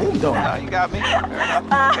 Damn. Boom, don't. Oh, you got me. Fair enough.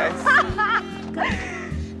 Okay.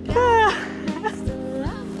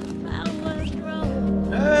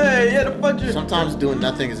 Hey, yeah, the fuck you. Sometimes doing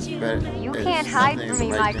nothing is better. You can't hide from me,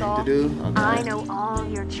 Michael. To do. Okay. I know all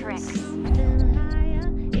your tricks.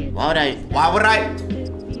 Why would I? Why would I?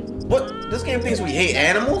 What? This game thinks we hate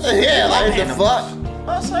animals? Yeah, Love like the animals. fuck?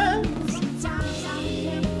 What's that?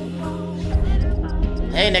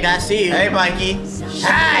 Hey, nigga, I see you. Hey, Mikey.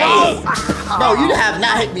 Hey! Bro, you have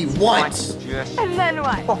not hit me once. And then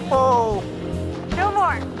what? Oh, No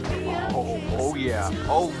more. oh yeah.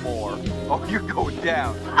 Oh, more. Oh, you're going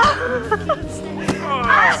down.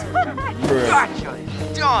 Gotcha.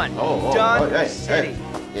 Done. Oh, Done. hey, City.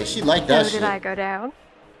 Yeah, she like that So shit. did I go down?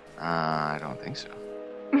 I don't think so.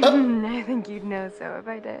 I think you'd know so if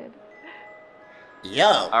I did. Yo.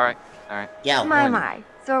 All right. Yeah. My.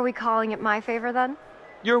 So are we calling it my favor then?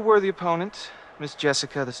 You're a worthy opponent, Miss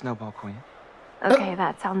Jessica, the Snowball Queen. Okay,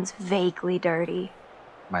 that sounds vaguely dirty.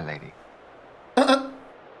 My lady.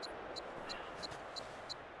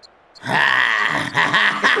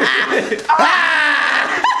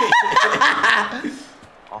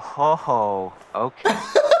 Oh, okay.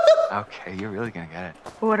 Okay, you're really gonna get it.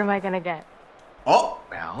 What am I gonna get? Oh.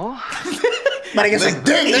 Well, But I guess a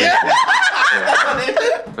dick, nigga.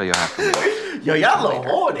 but you'll have to. Yo, y'all little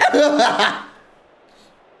horny.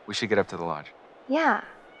 We should get up to the lodge. Yeah.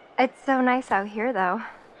 It's so nice out here, though.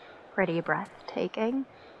 Pretty breathtaking.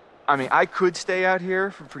 I mean, I could stay out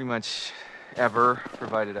here for pretty much ever,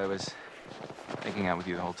 provided I was making out with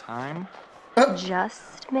you the whole time.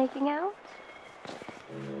 Just making out?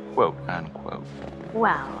 Quote unquote.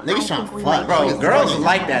 Well, Niggas trying to fuck. Bro, girls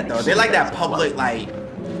like that though. They like that public, like,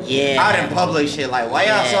 Yeah. out in public shit. Like, why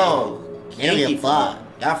y'all so They don't kinky give a for? fuck.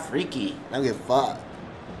 Y'all freaky. I don't give a fuck.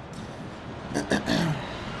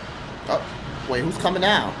 Oh, wait, who's coming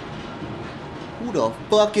out? Who the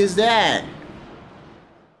fuck is that?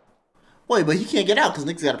 Wait, but he can't get out because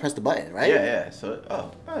niggas gotta press the button, right? Yeah. So,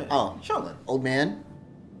 hey, Oh, chillin'. old man,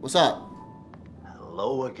 what's up?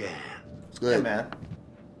 Hello again. It's good, Yeah, man.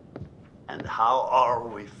 And how are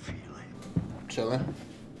we feeling? Chilling.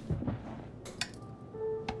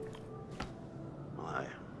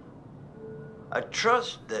 I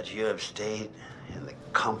trust that you have stayed in the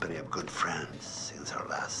company of good friends since our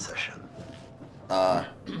last session.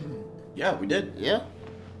 Yeah, we did. Yeah.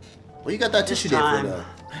 Well, you got that This tissue there for time, though.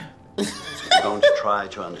 I'm going to try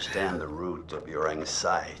to understand the root of your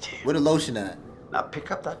anxiety. Where the lotion at? Now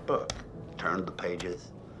pick up that book, turn the pages.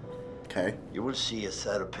 Okay. You will see a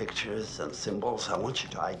set of pictures and symbols. I want you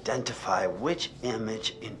to identify which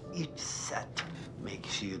image in each set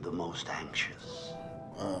makes you the most anxious.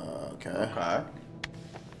 Okay. Okay.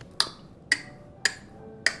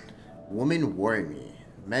 Women worry me.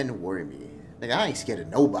 Men worry me. Nigga, I ain't scared of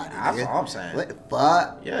nobody. That's nigga. what I'm saying. What the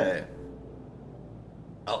fuck? Yeah.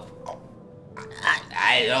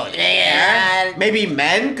 I don't. Yeah. Maybe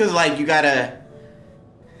men, cause like you gotta.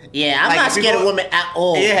 Yeah, I'm Like, not if scared you of go- women at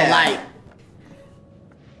all. Yeah.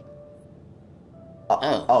 But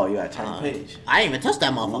like, Oh, you gotta turn the page. I ain't even touched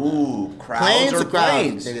that motherfucker. Ooh, crowds Planes or or crowds?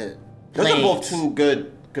 planes? Nigga. Those are both Planes. two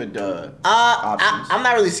good options. I'm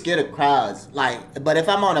not really scared of crowds. Like, but if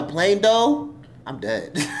I'm on a plane though, I'm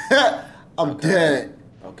dead. I'm dead.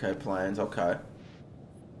 Okay, planes. Okay.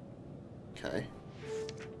 Okay.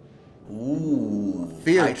 Ooh.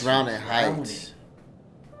 Fear heights. of drowning heights.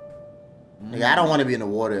 Nigga, I don't want to be in the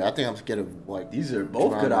water. I think I'm scared of like. These are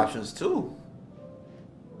both good drowning. options too.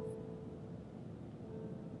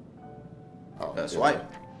 Oh, That's yeah. right.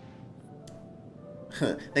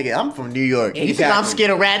 Nigga, I'm from New York. You think I'm Exactly.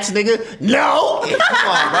 scared of rats, nigga? No. Come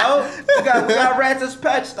on, bro. We got rats as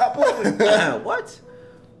pets. Stop playing. What?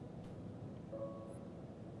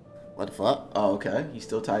 What the fuck? Oh, okay. He's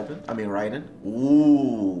still typing. I mean, writing.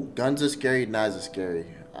 Ooh. Guns are scary. Knives are scary.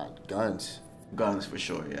 Guns. Guns for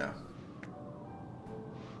sure, yeah.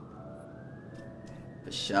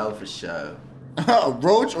 For sure, for sure.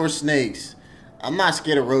 Roach or snakes? I'm not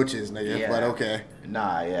scared of roaches, nigga. Yeah. But okay.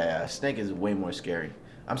 Nah, yeah. Snake is way more scary.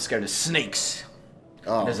 I'm scared of snakes.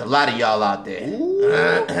 Oh. There's a lot of y'all out there.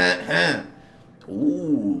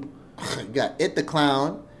 Ooh. You got It the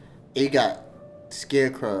Clown. You got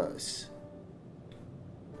Scarecrows.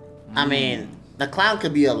 I mean, the clown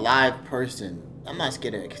could be a live person. I'm not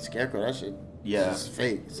scared of Scarecrow. That shit is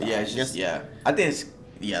fake. So yeah, I it's guess- just, yeah. I think it's,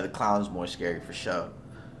 the clown's more scary for sure.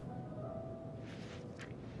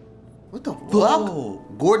 What the Whoa.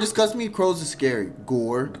 fuck? Gore disgusts me. Crows are scary.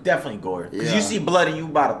 Gore. Definitely gore. Because Yeah. you see blood and you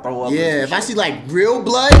about to throw up. Yeah, if I see like real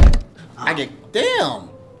blood, I get damn.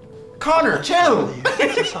 Connor, chill.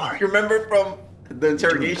 Sorry. You remember from the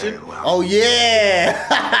interrogation? Very well. Oh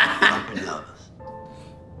yeah. Don't be nervous.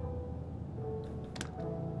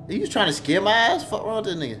 Are you trying to scare my ass? Fuck wrong with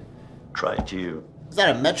this nigga? Try to Is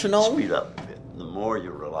that a metronome? speed up a bit. The more you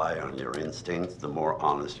rely on your instincts, the more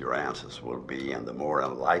honest your answers will be, and the more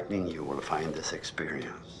enlightening you will find this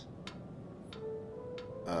experience.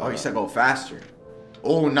 Oh, you said go faster.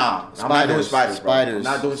 Oh, nah. I'm not doing spiders, bro. I'm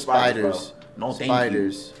not doing spiders, bro. No, thank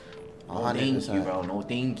Spiders. you. No, thank you, bro. No,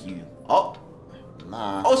 thank you. Oh.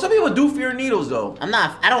 Nah. Oh, some people do fear needles, though.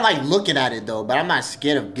 I don't like looking at it though, but I'm not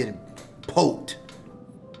scared of getting poked.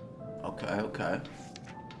 Okay.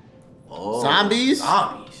 Oh. Zombies?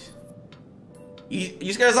 Zombies.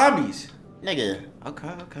 You scared of zombies? Nigga.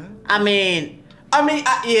 Okay. I mean,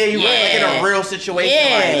 yeah, you're right. Like in a real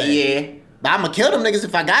situation, yeah. But I'm gonna kill them niggas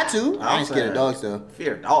if I got to. I I'm ain't scared saying, of dogs though.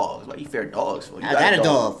 Fear dogs. Why you fear dogs for? You I got a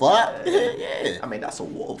dog. Fuck. Yeah. I mean, that's a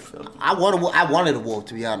wolf. I wanted a wolf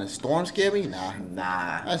to be honest. Storm scare me? Nah.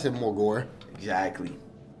 Nah. I said more gore. Exactly.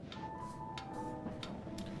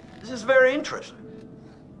 This is very interesting.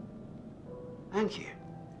 Thank you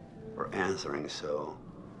for answering so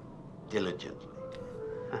diligently.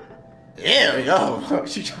 Yeah. There you go.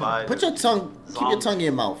 Spiders, Put your tongue. Keep your tongue in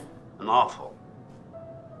your mouth. an awful.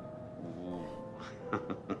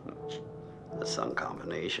 The sun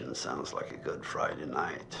combination sounds like a good Friday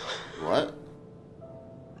night. What?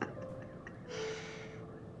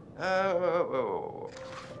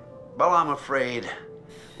 Well, I'm afraid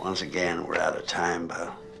once again we're out of time, but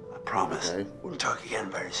I promise Okay. we'll talk again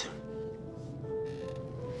very soon.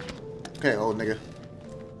 Okay, old nigga.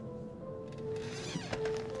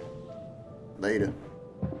 Later.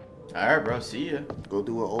 Alright, bro. See ya. Go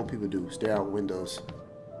do what old people do. Stare out windows.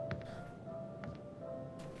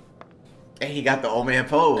 Hey, he got the old man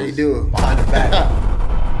pose. Hey, do it. Behind the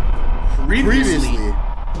back. Previously.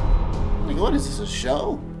 Nigga, what is this, a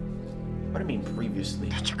show? What do you mean previously?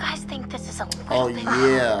 Don't you guys think this is a little Oh, bit...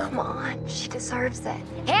 yeah. Come on, she deserves it.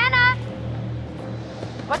 Hannah!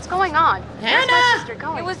 What's going on? Where's my sister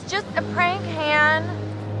going? It was just a prank, Han.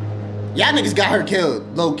 Y'all niggas got her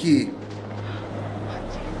killed, low key.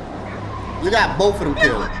 You got both of them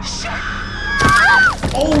killed.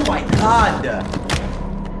 Oh my god!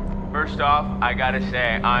 First off, I gotta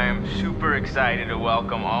say, I am super excited to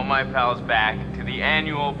welcome all my pals back to the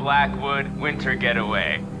annual Blackwood Winter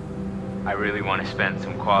Getaway. I really want to spend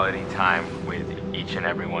some quality time with each and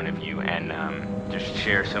every one of you and just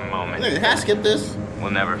share some moments. Nigga, can I skip this?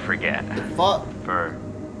 We'll never forget. The fuck? For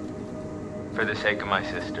the sake of my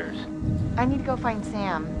sisters. I need to go find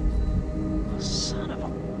Sam. Son of a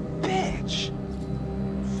bitch.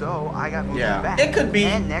 So I got moved back. It could be.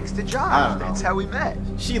 And next to I Josh. don't know. That's how we met.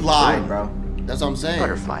 She lied, bro. That's what I'm saying.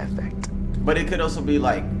 Butterfly effect. But it could also be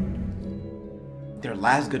like their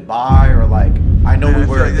last goodbye, or like I know we I were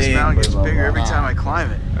feel a like this thing. mountain but gets blah, bigger blah, every blah. time I climb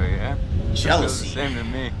it. Oh yeah? Jealousy. Same to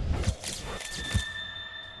me.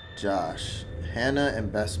 Josh, Hannah,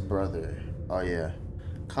 and best brother. Oh yeah,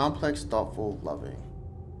 complex, thoughtful, loving.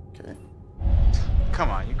 Okay. Come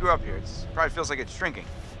on, you grew up here. It probably feels like it's shrinking.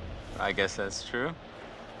 I guess that's true.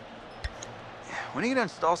 When are you gonna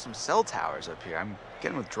install some cell towers up here? I'm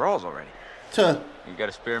getting withdrawals already. Tuh. You got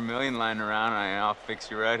a spare million lying around, and I'll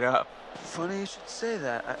fix you right up. Funny you should say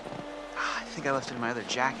that. I think I left it in my other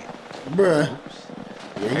jacket. Bruh.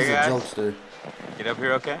 Yeah, he's Hey, a guys. jokester. Get up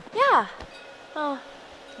here, okay? Yeah. Well,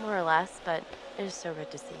 more or less, but it is so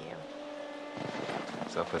good to see you.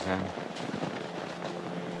 What's up with him?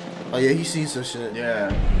 Oh yeah, he seen some shit.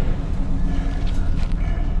 Yeah.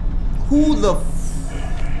 Who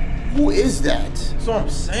is that? That's what I'm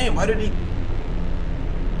saying. Why did he?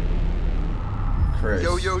 Chris.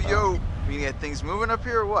 Yo. We get things moving up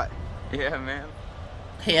here or what? Yeah, man.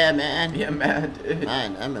 Yeah, man. Yeah, man. Dude.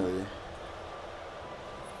 Man, Emily.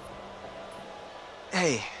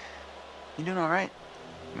 Hey, you doing all right?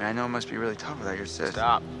 I mean, I know it must be really tough without your sis.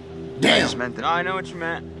 Stop. I Damn. just meant that. No, I know what you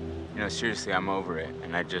meant. You know, seriously, I'm over it,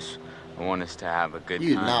 and I want us to have a good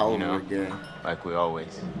You time. not you over know, again. like we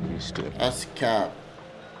always used to. That's cap.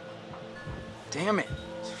 Damn it!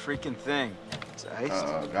 It's a freaking thing. It's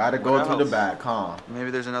iced. Gotta go What through the else? back, huh? Maybe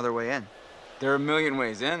there's another way in. There are a million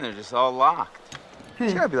ways in. They're just all locked.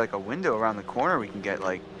 There's gotta be like a window around the corner we can get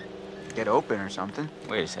open or something.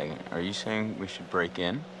 Wait a second. Are you saying we should break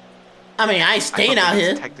in? I mean, I ain't staying out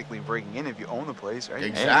here. Technically breaking in if you own the place, right?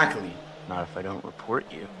 Exactly. Not if I don't report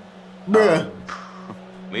you. Bruh.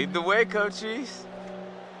 Lead the way, coachies.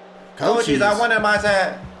 Coaches, I want my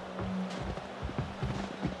side.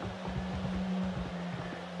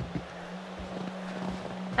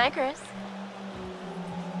 Hi, Chris.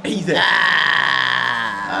 He's there.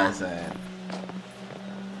 I said.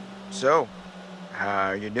 So, how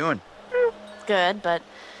are you doing? It's good, but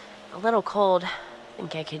a little cold. I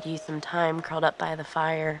think I could use some time curled up by the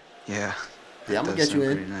fire. Yeah. Yeah, I'm that gonna does get you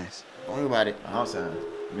sound in. Pretty nice. Don't worry about it. I'm saying.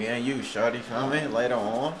 Me and you, shorty, feel me? Later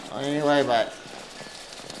on. I ain't worried about it.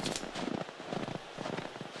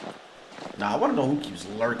 Nah, I wanna know who keeps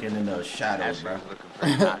lurking in the shadows, bro. Ashley's looking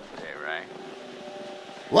pretty hot today, right?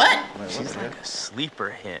 What? Wait, She's what's like that? a sleeper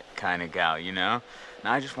hit kind of gal, you know?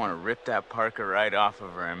 Now I just want to rip that parka right off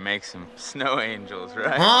of her and make some snow angels,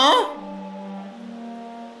 right? Huh?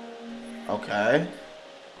 Okay.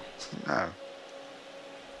 No.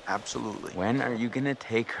 Absolutely. When are you gonna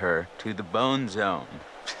take her to the bone zone?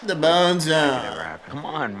 The bone Never zone. happened. Come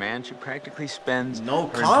on, man. She practically spends No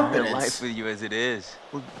her entire confidence. life with you as it is.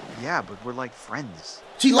 Well, yeah, but we're like friends.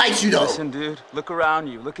 She likes you though. Listen, dude, look around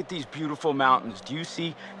you. Look at these beautiful mountains. Do you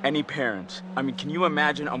see any parents? I mean, can you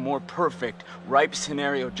imagine a more perfect, ripe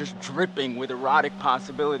scenario just dripping with erotic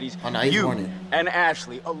possibilities? Oh, now he's you horny. and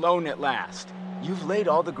Ashley alone at last. You've laid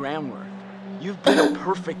all the groundwork. You've been a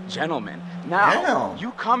perfect gentleman. Now, Damn.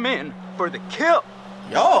 you come in for the kill.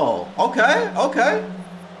 Yo, okay.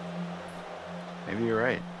 Maybe you're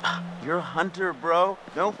right. You're a hunter, bro.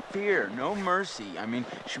 No fear, no mercy. I mean,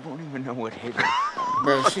 she won't even know what hit her.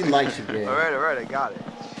 Bro, she likes you, man. All right, I got it.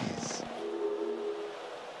 Jeez.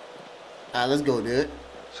 Alright, let's go, dude.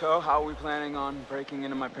 So, how are we planning on breaking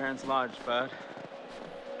into my parents' lodge, bud?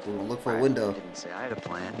 We're gonna look for a window. I didn't say I had a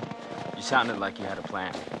plan. You sounded like you had a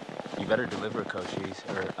plan. You better deliver, coaches,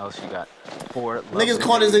 or else you got poor. Niggas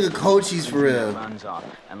call this nigga coaches for real. Runs off.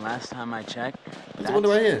 And last time I checked, What's the window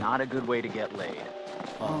right here? Not a good way to get laid.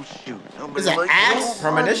 Oh, shoot. Is that axe?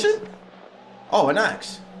 Premonition? Oh, an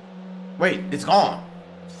axe. Wait, it's gone.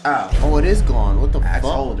 Oh. Oh, it is gone. What the Axe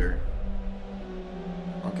fuck? holder.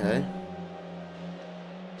 Okay.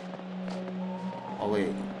 Oh, wait.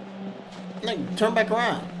 Like, turn back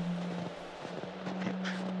around.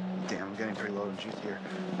 Damn, I'm getting pretty low in juice here.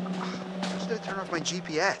 I should have turned off my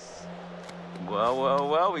GPS.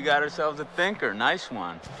 Well, we got ourselves a thinker. Nice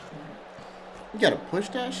one. You gotta push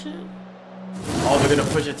that shit? Oh, they're gonna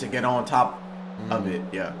push it to get on top of it.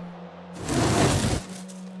 Yeah.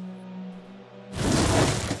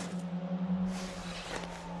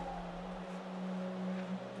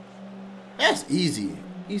 That's easy.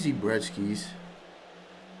 Easy bread skis.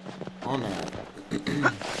 On that.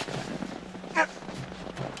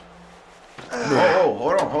 Oh,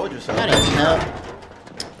 hold on, hold yourself. That ain't help.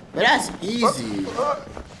 But that's easy.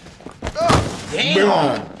 Damn.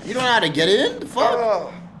 Bruh, you don't know how to get in? The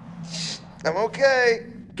fuck? I'm okay.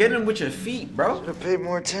 Get in with your feet, bro. Should have paid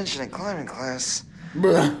more attention in climbing class.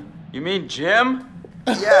 Bruh. You mean Jim?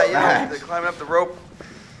 Yeah, they're climbing up the rope.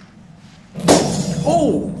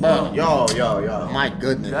 Oh, Bro. yo. My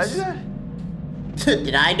goodness. Did I do that?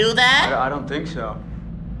 Did I do that? I don't think so.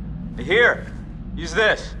 Here, use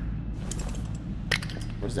this.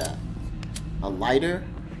 What's that? A lighter?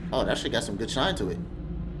 Oh, that shit got some good shine to it.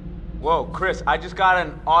 Whoa, Chris, I just got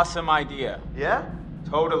an awesome idea. Yeah?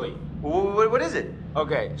 Totally. What is it?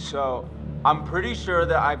 Okay, so I'm pretty sure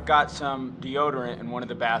that I've got some deodorant in one of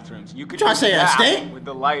the bathrooms. You could Try to use say a that stink? with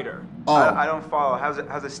the lighter. Oh. I don't follow. How's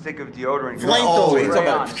a stick of deodorant? Flamethrower. it's Spray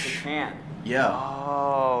about- on, it's a can. Yeah.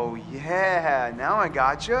 Oh, yeah. Now I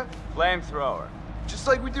gotcha. Flamethrower. Just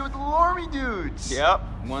like we did with the little army dudes. Yep,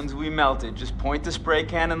 ones we melted. Just point the spray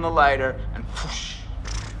can in the lighter and whoosh.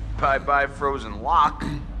 Bye-bye frozen lock.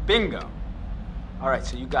 Bingo. All right,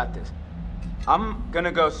 so you got this. I'm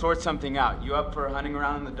gonna go sort something out. You up for hunting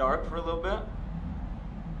around in the dark for a little bit?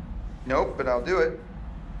 Nope, but I'll do it.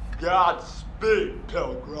 Godspeed,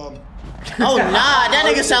 Pilgrim. Oh, nah. That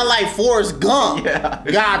nigga sound like Forrest Gump. Yeah.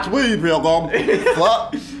 Godspeed, Pilgrim.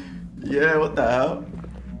 Fuck. Yeah, what the hell?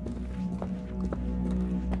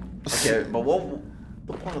 Okay, but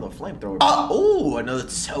what point of the flamethrower? Oh, another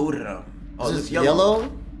totem. Oh, Is this this yellow?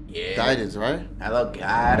 yellow? Yeah. Guidance, right? Hello,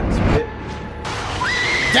 guidance. Bit.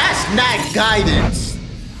 That's not guidance.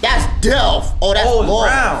 That's Delph. Oh, that's Oh, it's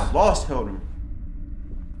lost. brown. Lost totem.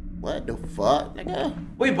 What the fuck, nigga?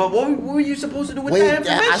 Wait, but what were you supposed to do with Wait, that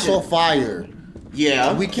information? I saw fire.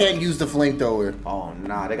 Yeah. We can't use the flamethrower. Oh,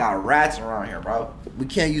 nah. They got rats around here, bro. We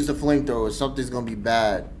can't use the flamethrower. Something's gonna be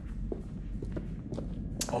bad.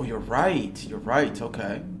 Oh, you're right. You're right.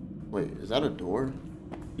 Okay. Wait, is that a door?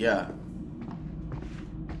 Yeah.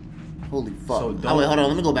 Holy fuck. So Oh, don't- wait, hold on.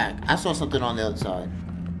 Let me go back. I saw something on the other side.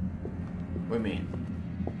 What do you mean?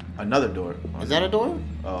 Another door. Is that a door?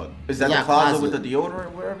 Is that Yeah, the closet, closet. with the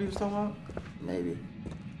deodorant, wherever you was talking about? Maybe.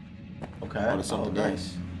 Okay. Oh, there's something there.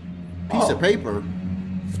 nice. Piece of paper.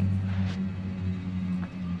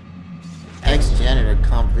 Ex-janitor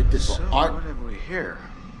convicted for art. What have we here?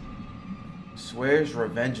 Swears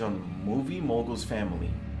revenge on movie mogul's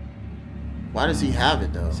family. Why does he have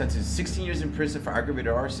it though? Sentenced 16 years in prison for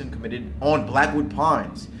aggravated arson committed on Blackwood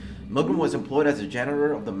Pines. Milgram was employed as a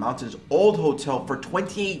janitor of the Mountains Old Hotel for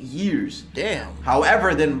 28 years. Damn.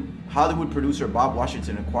 However, then Hollywood producer Bob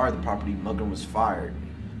Washington acquired the property. Milgram was fired.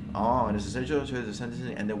 Oh, and it's essential to the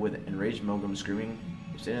sentencing ended with enraged Milgram screaming,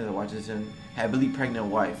 stating that Washington had a really pregnant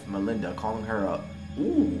wife, Melinda, calling her up.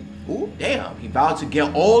 Ooh, damn. He vowed to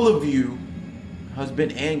get all of you,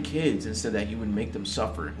 husband and kids, and said that he would make them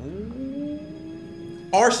suffer.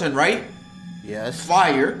 Arson, right? Yes.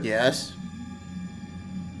 Fire. Yes.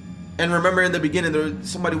 And remember in the beginning,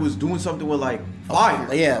 somebody was doing something with like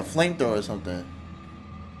fire. Yeah, flamethrower or something.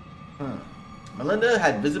 Melinda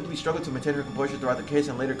had visibly struggled to maintain her composure throughout the case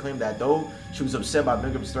and later claimed that though she was upset by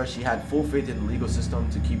Milgram's threat, she had full faith in the legal system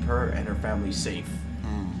to keep her and her family safe.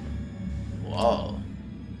 Whoa.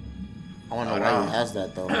 I want to know why he has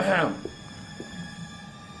that though.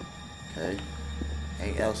 Okay.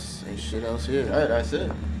 Ain't shit else here. Yeah, that's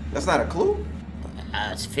it. That's not a clue?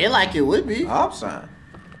 I feel like it would be. Op sign.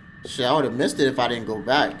 Shit, I would have missed it if I didn't go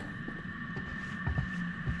back.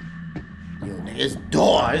 Yo, nigga, it's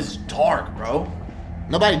dark. It's dark, bro.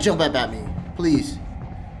 Nobody jump up at me, please.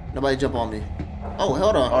 Nobody jump on me. Oh,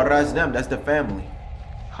 hold on. Oh, that's them. That's the family.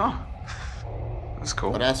 Huh. That's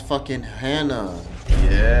cool. Oh, that's fucking Hannah.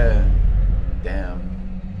 Yeah. Damn.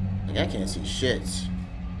 Like, I can't see shit.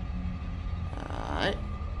 Alright.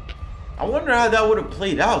 I wonder how that would have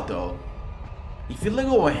played out, though. If you look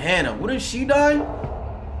over Hannah, wouldn't she die?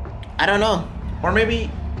 I don't know. Or maybe...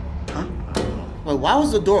 Wait, why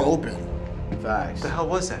was the door open? Facts. What the hell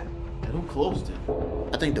was that? And who closed it?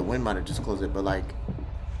 I think the wind might have just closed it, but like.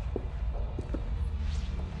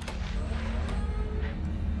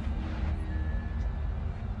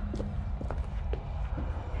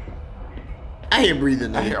 I hear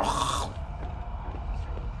breathing. I hear.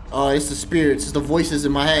 Oh, it's the spirits. It's the voices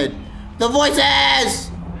in my head. The voices!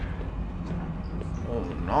 Oh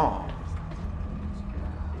no.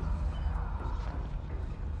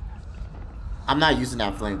 I'm not using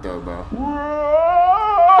that flamethrower, bro.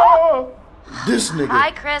 This nigga.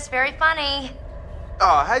 Hi, Chris. Very funny.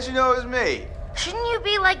 Oh, how'd you know it was me? Shouldn't you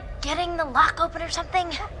be, like, getting the lock open or something?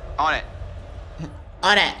 On it.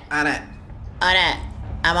 On it. On it. On it.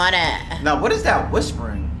 I'm on it. Now, what is that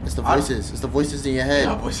whispering? It's the voices. It's the voices in your head.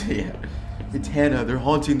 Yeah, yeah. It's Hannah. They're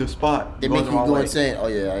haunting the spot. They make you go insane. Oh,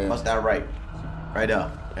 yeah, yeah. What's that right? Right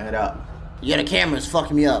up. Right up. Yeah, the camera's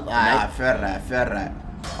fucking me up. All right. Nah, fair right.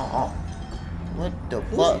 What the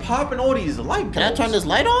Who's fuck? popping all these light bulbs? Can I turn this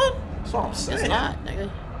light on? That's what I'm saying. It's not, nigga.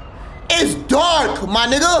 It's dark, my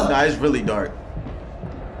nigga. Nah, it's really dark.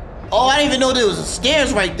 Oh, I didn't even know there was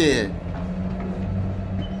stairs right there.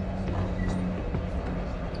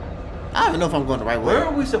 I don't even know if I'm going the right way. Where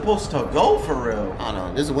are we supposed to go for real? I don't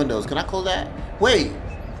know. There's windows. Can I close that? Wait.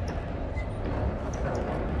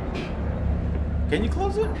 Can you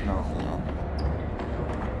close it? No.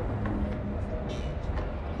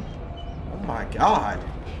 Oh my god.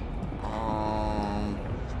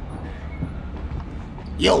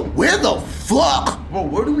 Yo, where the fuck? Bro,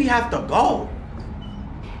 where do we have to go?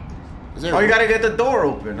 Oh, you gotta get the door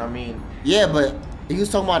open. I mean. Yeah, but he was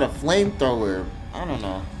talking about a flamethrower. I don't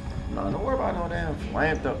know. No, don't worry about no damn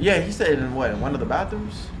flamethrower. Yeah, he said in what? In one of the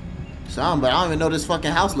bathrooms? Some, but I don't even know this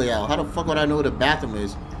fucking house layout. How the fuck would I know where the bathroom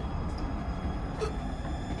is?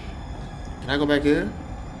 Can I go back here?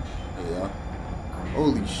 Yeah.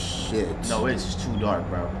 Holy shit. No, it's just too dark,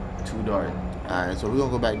 bro. Too dark. Alright, so we're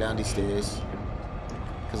gonna go back down these stairs.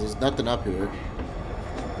 Because there's nothing up here.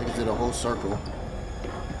 Niggas did a whole circle.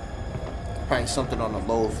 Probably something on the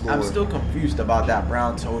lower floor. I'm still confused about that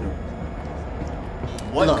brown totem.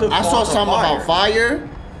 What Look, could I saw cause a something fire? about fire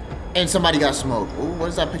and somebody got smoked. Ooh, what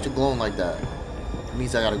is that picture glowing like that? It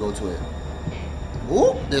means I gotta go to it.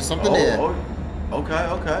 Ooh, there's something there. Oh,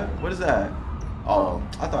 okay. What is that? Oh,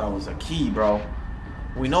 I thought it was a key, bro.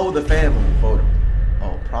 We know the family photo.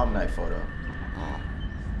 Oh, prom night photo.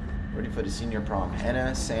 Ready for the senior prom.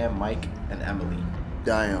 Hannah, Sam, Mike, and Emily.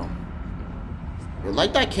 Damn. Yo,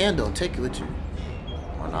 light that candle and take it with you.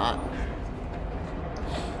 Or not.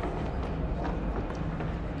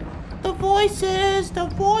 The voices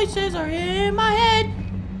are in my head.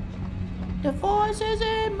 The voices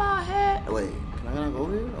in my head. Wait, can I not go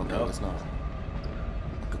over here? Okay, no. let's not.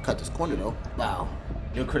 I could cut this corner though. Wow.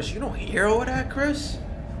 Yo, Chris, you don't hear all that, Chris?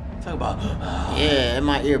 Talk about. Yeah, in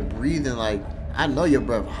my ear breathing like. I know your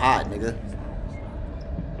breath hot, nigga.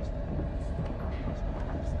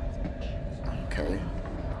 Okay.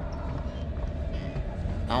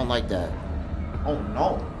 I don't like that. Oh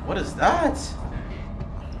no. What is that?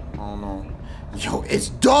 I don't know. Yo, it's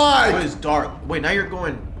dark! Oh, it's dark. Wait, now you're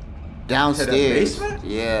going downstairs. to the basement?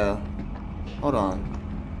 Yeah. Hold on.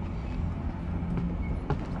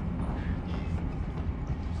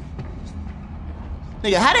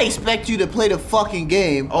 Nigga, how they expect you to play the fucking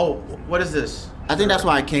game? Oh, what is this? I think that's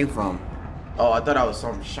where I came from. Oh, I thought I was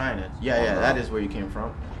something shining. Yeah, that is where you came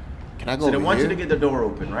from. Can I go So they over want here? you to get the door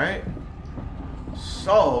open, right?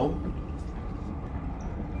 So,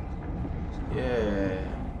 yeah.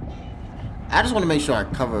 I just want to make sure I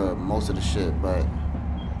cover most of the shit, but.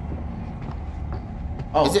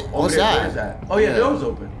 Oh, is it? over What's there, that? where is that? Oh yeah, the door's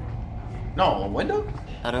open. No, a window?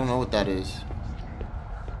 I don't know what that is.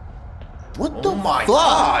 What Oh the my fuck?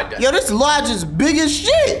 God. Yo, this lodge is big as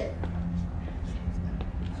shit.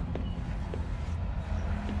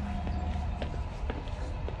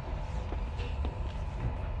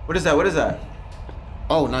 What is that? What is that?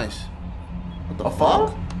 Oh, nice. What the A fuck?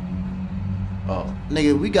 fog? Oh.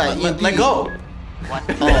 Nigga, we got Let go. What?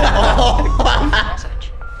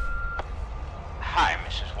 Hi,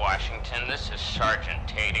 Mrs. Washington. This is Sergeant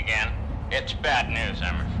Tate again. It's bad news,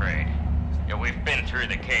 I'm afraid. Yeah, we've been through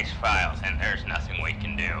the case files, and there's nothing we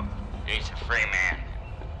can do. He's a free man.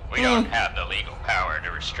 We don't have the legal power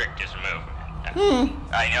to restrict his movement.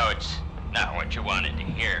 I know it's not what you wanted to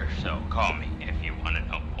hear, so call me if you want to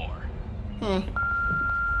know more.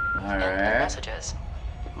 All right. Messages.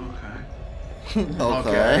 Okay.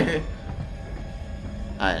 Okay.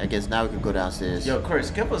 Alright, I guess now we can go downstairs. Yo, Chris,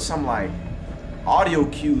 give us some like audio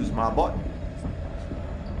cues, my boy.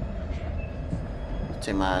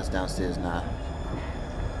 Take my ass downstairs now.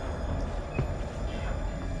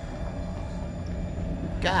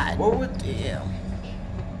 God. What would damn?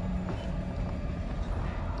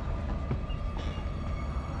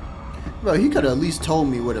 Bro, he could have at least told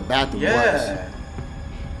me where the bathroom was.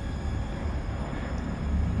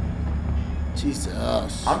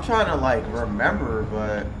 Jesus. I'm trying to like remember,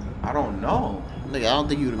 but I don't know. Nigga, I don't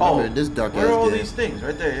think you remember this dark ass game. Where are all these things?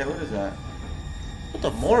 Right there. Yeah, what is that? What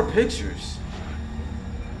the more pictures?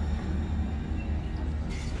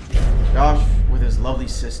 Josh with his lovely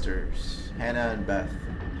sisters, Hannah and Beth.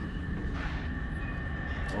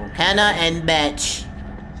 Okay. Hannah and Beth.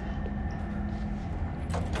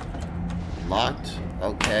 Locked.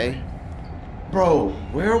 Okay. Bro,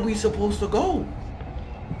 where are we supposed to go?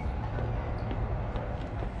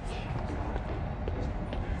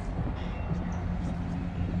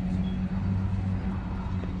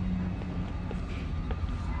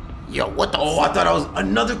 Yo, what the fuck? I thought it was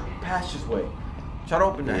another passageway. Try to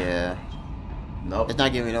open that. Yeah. Nope. It's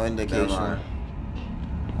not giving me no indication.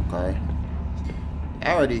 Okay.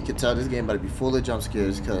 I already can tell this game about to be full of jump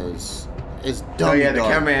scares because it's dumb. Oh yeah, the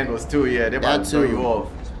camera angles too. Yeah, they're about to throw you off.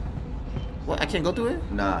 What? I can't go through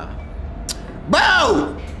it? Nah.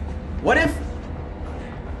 Bro! What if?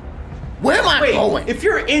 Where am I going? If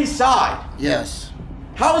you're inside. Yes.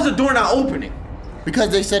 How is the door not opening? Because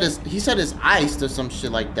they said he said it's iced or some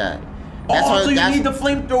shit like that. That's so you need the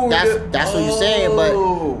flamethrower. That's what you're saying,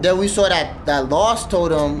 but then we saw that Lost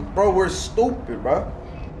told him. Bro, we're stupid, bro.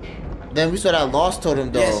 Then we saw that Lost told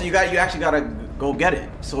him though. Yeah, so you actually gotta go get it.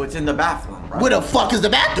 So it's in the bathroom, bro. Where the fuck is the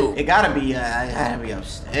bathroom? It gotta be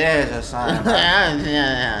upstairs or something.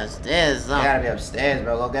 Upstairs. It gotta be upstairs,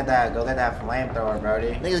 bro. Go get that flamethrower,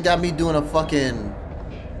 brody. Niggas got me doing a fucking.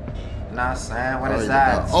 Nah, Sam, what is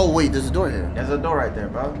that? Oh wait, there's a door here. There's a door right there,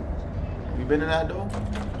 bro. You been in that door?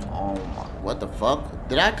 Oh my. What the fuck?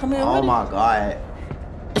 Did I come here already? Oh my god.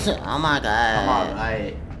 Oh my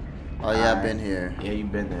god. Oh yeah, I've been here. Yeah,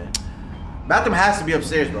 you've been there. Bathroom has to be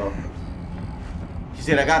upstairs, bro. She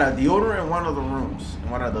said I got a deodorant in one of the rooms.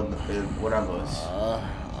 One of the whatever.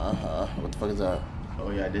 What the fuck is that?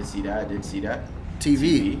 Oh yeah, I did see that.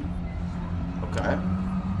 TV. Okay.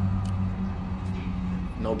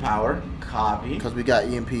 No power. Copy. Because we got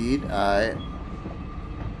EMP'd. Alright.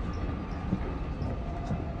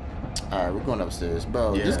 Alright, we're going upstairs.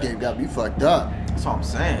 Bro, this game got me fucked up. That's what I'm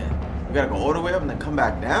saying. We gotta go all the way up and then come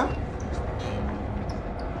back down?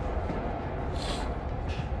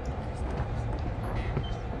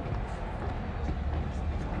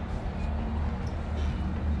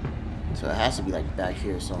 So it has to be like back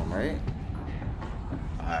here or something, right?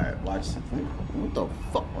 Alright, watch this. What the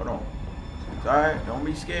fuck? Hold on. It's alright, don't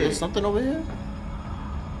be scared. There's something over here?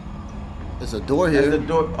 There's a door here. There's the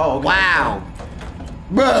door. Oh, okay. Wow.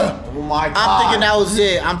 Bruh. Oh my god.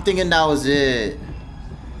 I'm thinking that was it.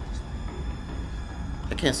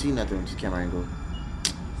 I can't see nothing with this camera angle.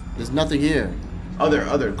 There's nothing here.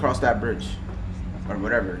 Other, cross that bridge. Or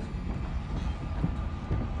whatever.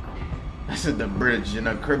 I said the bridge, you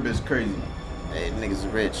know, crib is crazy. Hey, niggas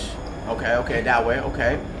rich. Okay, that way,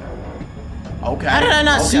 okay. How did I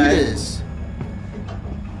not see this?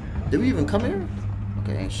 Did we even come here?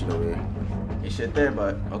 Okay, ain't shit over here. Ain't shit there,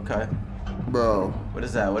 but okay. Bro. What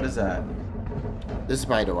is that? This is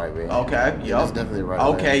probably the right way. Okay, yup. This is definitely the right way.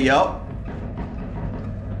 Okay, yup.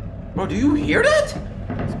 Bro, do you hear that?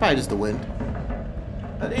 It's probably just the wind.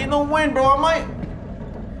 That ain't no wind, bro. I might.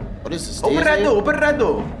 Oh, this is stairs. Open that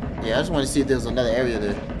door. Yeah, I just want to see if there's another area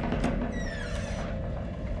there.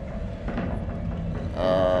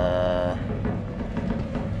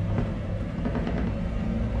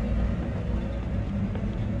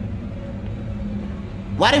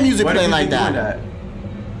 Why the music playing like that?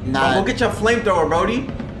 Nah. Go get your flamethrower, Brody.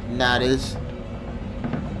 Nah, there's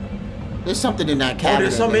something in that cabinet. Oh,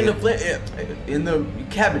 there's something in the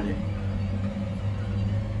cabinet.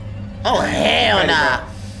 Oh hell nah.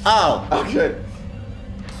 Oh. Okay.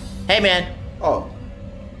 Hey man. Oh.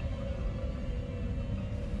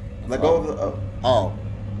 Let go of the. Oh.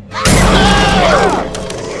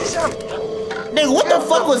 Nigga, what the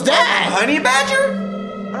fuck was that? Honey badger?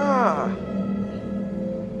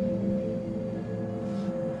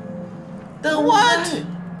 The what?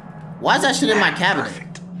 Why is that shit in my cabinet?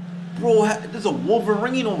 Bro, there's a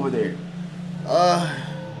Wolverine over there.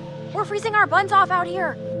 We're freezing our buns off out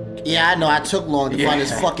here. Yeah, I know. I took long to find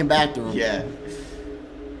this fucking bathroom. Yeah.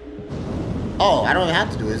 Oh, I don't even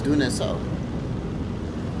have to do it. It's doing it itself.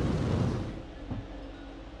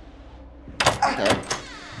 Okay.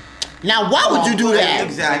 Now, why would you do that?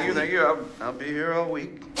 Exactly. Thank you. I'll be here all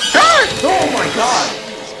week. Oh my god.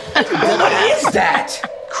 What is that?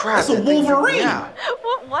 Crap. That's a Wolverine. Yeah.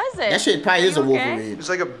 What was it? That shit probably is a Wolverine. It's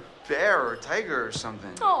like a bear or tiger or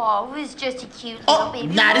something. Oh, it was just a cute little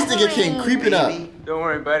baby. Nah, this nigga came creeping up. Don't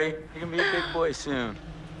worry, buddy. You're gonna be a big boy soon.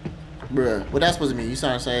 Bruh, what that supposed to mean? You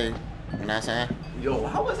starting to say, what I'm saying? Yo,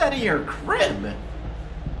 how was that in your crib?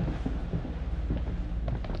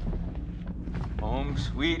 Home,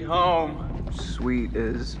 sweet home. Sweet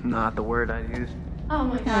is not the word I'd use. Oh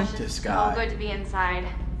my gosh, This it's guy. so good to be inside.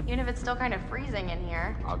 Even if it's still kind of freezing in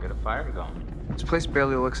here. I'll get a fire going. This place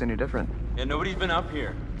barely looks any different. Yeah, nobody's been up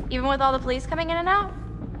here. Even with all the police coming in and out?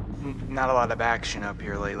 Not a lot of action up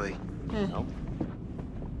here lately. Nope.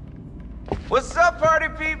 What's up, party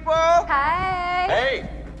people? Hi. Hey.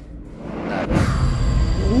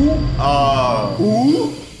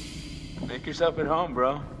 Ooh? Make yourself at home,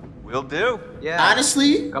 bro. Will do. Yeah.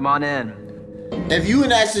 Honestly, Come on in. if you in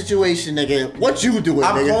that situation, nigga, what you doing,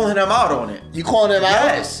 I'm nigga? calling him out on it. You calling him out?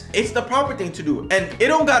 Yes, it's the proper thing to do, and it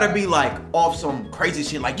don't gotta be like off some crazy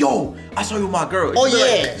shit. Like, yo, I saw you with my girl. Oh, Just be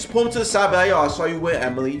like, yeah. just pull him to the side, be like, yo, I saw you with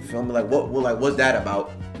Emily. Feel me? Like, what's that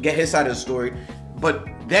about? Get his side of the story, but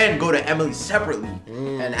then go to Emily separately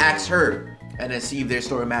and ask her, and then see if their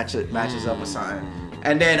story matches up with something.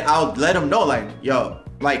 And then I'll let him know, like, yo,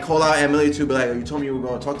 like call out Emily too, be like, you told me you were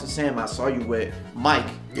gonna talk to Sam. I saw you with Mike.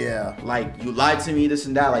 Yeah. Like, you lied to me, this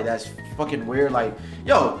and that. Like, that's fucking weird. Like,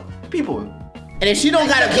 yo, people. And if she don't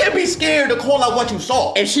got a Can't be scared to call out what you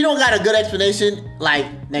saw. if she don't got a good explanation, like,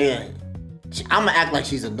 nigga, I'm gonna act like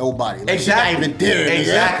she's a nobody. Like, Exactly. She's not even there. nigga.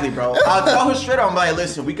 Exactly, bro. I'll tell her straight. I'm like,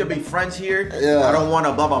 listen, we could be friends here. Yeah. I don't want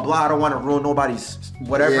to blah blah blah. I don't want to ruin nobody's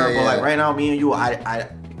whatever. Yeah, But yeah. like right now, me and you,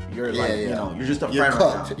 you're Yeah, like, yeah. you know, you're just a You're friend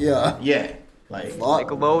right cooked. now. Yeah. Yeah. Like,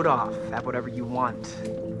 Take a load off. Have whatever you want.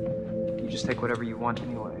 You just take whatever you want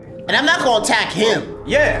anyway. And I'm not gonna attack him.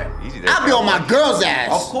 yeah. Easy there. I'll be on my girl's Of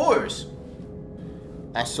ass. course.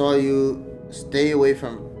 I saw you. Stay away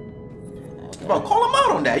from. Bro, call him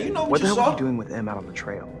out on that. You know What what the you hell were saw. you doing with M out on the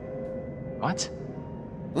trail? What?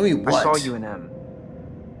 What do you mean, what? I saw you and M.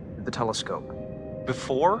 At the telescope.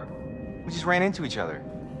 Before, we just ran into each other.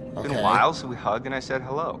 It's been a Okay. while, so we hugged and I said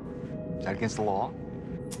hello. Is that against the law?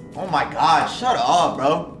 Oh my God, shut up,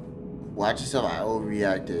 bro. Watch yourself. I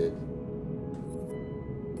overreacted.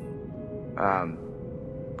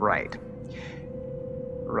 Right.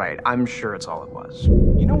 Right. I'm sure it's all it was.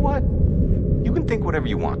 You know what? You can think whatever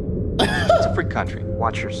you want. It's a free country.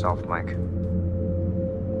 Watch yourself, Mike.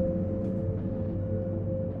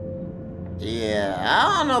 Yeah,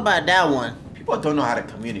 I don't know about that one. People don't know how to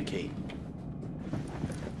communicate.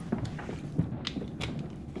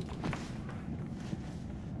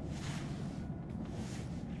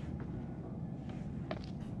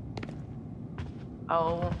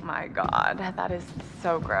 Oh my god, that is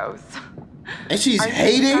so gross. And she's Are you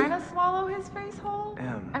hating? trying to swallow his face hole?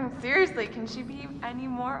 I mean, seriously, can she be any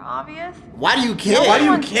more obvious? Why do you care? Why do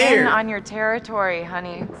you Someone's care? in on your territory,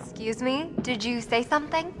 honey. Excuse me? Did you say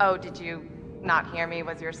something? Oh, did you not hear me?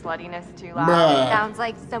 Was your sluttiness too loud? Bruh. Sounds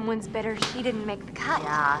like someone's bitter she didn't make the cut.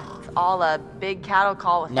 Yeah, it's all a big cattle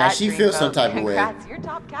call with Nah, that she dream feels some boat. type of way. Congrats, you're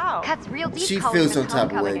top cow. Cut's real deep. She calling feels this some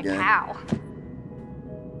type of way homecoming a again. cow.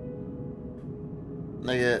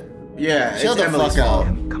 Nigga, Yeah, chill it's the Emily's fuck fault.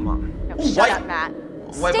 out. Come on. No, shut What? up, Matt.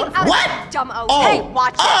 Wait, Stay what? out What? of it, dumb O. Oh. Hey,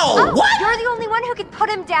 watch it. Oh, what? You're the only one who can put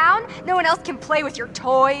him down. No one else can play with your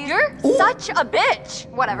toys. You're such a bitch.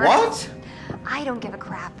 Whatever. What? I don't give a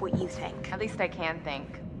crap what you think. At least I can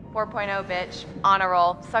think. 4.0 bitch, honor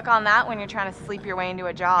roll. Suck on that when you're trying to sleep your way into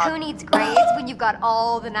a job. Who needs grades when you've got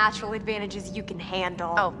all the natural advantages you can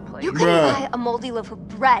handle? Oh, please. You couldn't Bruh. buy a moldy loaf of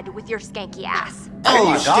bread with your skanky ass. Oh,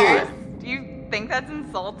 my shit. God. Do you think that's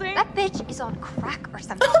insulting? That bitch is on crack or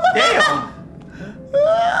something. Damn.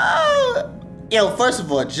 Yo, first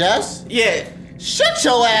of all, Jess, Yeah. shut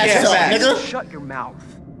your ass Yeah, up, facts. nigga. Shut your mouth,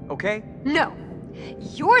 okay? No.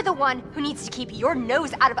 You're the one who needs to keep your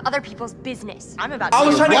nose out of other people's business. I'm about I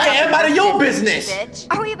was to trying to What? get him out of your business. bitch.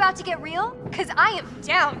 Are we about to get real? Because I am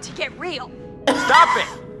down to get real. Stop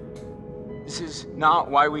it! This is not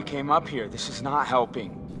why we came up here. This is not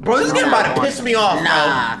helping. Bro, this game about to piss me off, bro.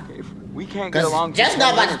 Nah. If we can't get Cause along, Jess for not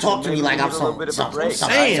 10 about to minutes, talk to me maybe like we I'm need a little some bit of a break.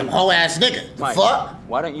 Saying. hoe ass nigga. The Mike, fuck?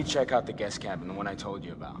 why don't you check out the guest cabin, the one I told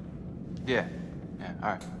you about? Yeah. Yeah, all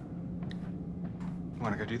right. You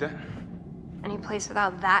want to go do that? Any place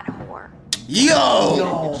without that whore.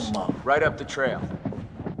 Yo! Right up the trail.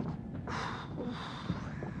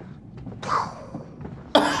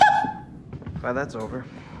 Glad that's over.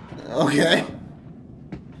 Okay.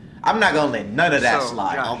 I'm not gonna let none of that So,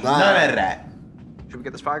 slide. Josh. Oh, God. None of that. Should we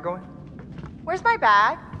get this fire going? Where's my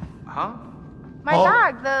bag? Huh? My Oh.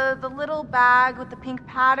 bag, the little bag with the pink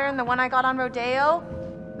pattern, the one I got on Rodeo.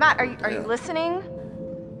 Matt, are you listening?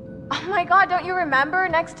 Oh my God, don't you remember?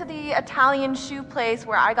 Next to the Italian shoe place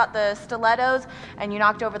where I got the stilettos and you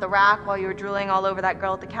knocked over the rack while you were drooling all over that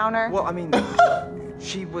girl at the counter? Well, I mean,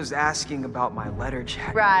 she was asking about my letter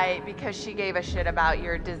jacket. Right, because she gave a shit about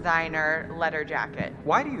your designer letter jacket.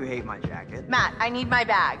 Why do you hate my jacket? Matt, I need my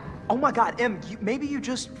bag. Oh my God, Em, maybe you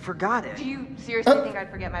just forgot it. Do you seriously think I'd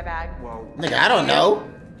forget my bag? Well, Nigga, I don't know.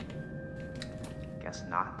 Guess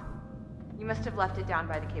not. You must have left it down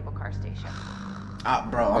by the cable car station.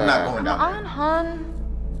 Bro, I'm not going down Come on,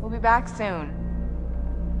 hon. We'll be back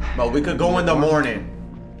soon. there. But we could go in the morning.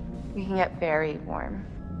 We can get very warm.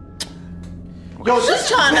 Yo, she's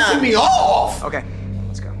trying to piss me off. Okay,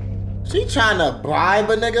 let's go. She trying to bribe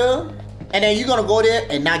a nigga, and then you gonna go there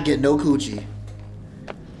and not get no coochie.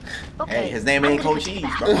 Hey, his name ain't Coach Cheese,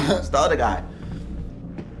 bro. It's the other guy.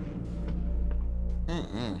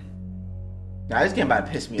 Nah, this game about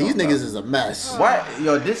to piss me off. These niggas is a mess. What?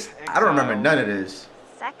 Yo, this, I don't remember none of this.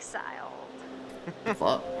 Sexiled.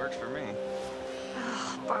 Fuck. Works for me.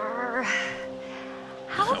 Burr.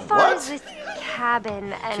 How far is this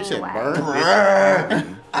cabin anyway? She said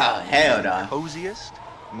burn. Oh, hell no. Coziest,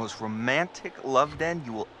 most romantic love den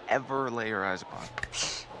you will ever lay your eyes upon.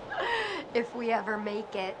 If we ever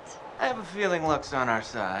make it. I have a feeling luck's on our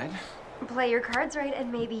side. Play your cards right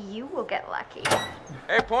and maybe you will get lucky.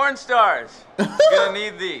 Hey, porn stars. Gonna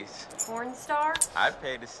need these. Porn star? I'd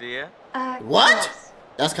pay to see you. What? Yes.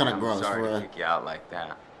 That's kind of I'm gross, sorry bro. to kick you out like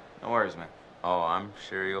that. No worries, man. Oh, I'm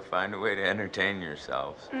sure you'll find a way to entertain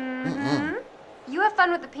yourselves. Mm-hmm. You have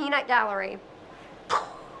fun with the peanut gallery.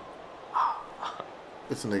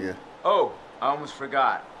 This nigga. Oh, I almost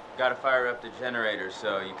forgot. Gotta fire up the generator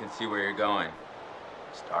so you can see where you're going.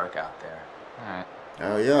 It's dark out there. All right.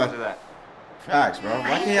 Oh After yeah. that. Facts, bro.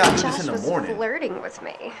 Why can't y'all do Josh this in the was morning? flirting with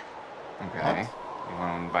me. Okay. You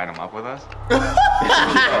want to invite him up with us?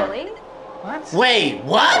 Really? What? Wait,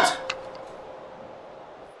 what?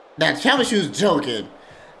 That camera she was joking.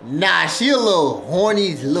 Nah, she a little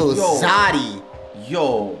horny, little zotty.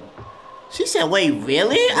 Yo. She said, wait,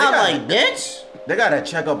 really? I'm like, bitch. They gotta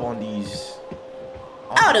check up on these.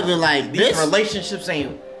 I would have been like, These bitch. relationships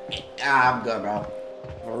ain't. I'm good, bro.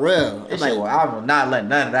 For real. This I'm shit, like, I will not let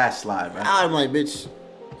none of that slide, bro. I'm like, bitch,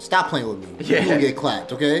 stop playing with me. Yeah. You gonna get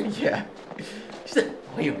clapped, okay? Yeah. She said,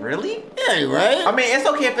 wait, really? Yeah, right? I mean, it's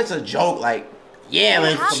okay if it's a joke, like. Yeah,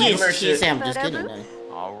 but she shit. said, I'm just kidding. Man.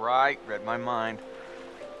 All right. Read my mind.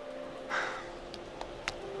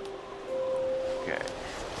 Okay.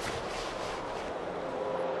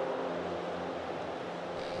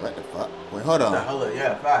 What the fuck? Wait, hold on.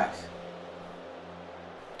 Yeah, facts.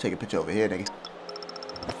 Take a picture over here, nigga.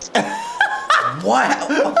 What?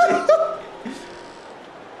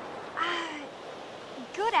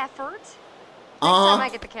 Good effort. Next Uh-huh. time I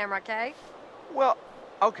get the camera, okay? Well,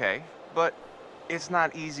 okay, but it's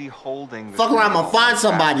not easy holding. The Fuck around, I'ma thing find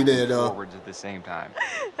somebody there, though. Forwards at the same time.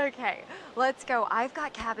 Okay, let's go. I've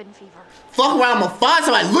got cabin fever. Fuck around, I'ma find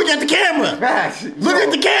somebody. Look at the camera. Facts. Look at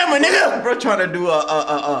the camera, nigga. Bro, trying to do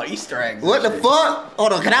a Easter eggs. What the fuck?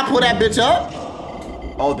 Hold on, can I pull that bitch up?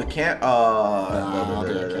 Oh, the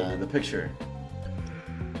the picture.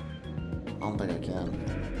 I don't think I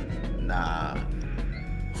can. Nah.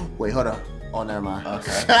 Wait, hold on. Oh, never mind.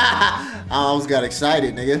 Okay. I almost got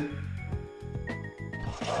excited, nigga.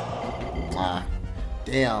 Ah,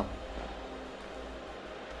 damn.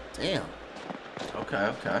 Damn.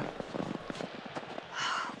 Okay.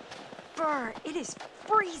 Burr, it is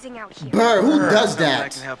freezing out here. Burr, who does Something I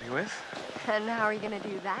that? can help you with. And how are you gonna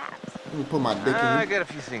do that? Let me put my dick I in. got a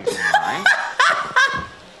few things in mind.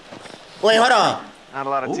 Wait, hold on. Not a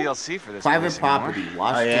lot of TLC for this. Private place anymore. property. Oh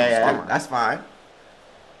Washington yeah, Store. that's fine.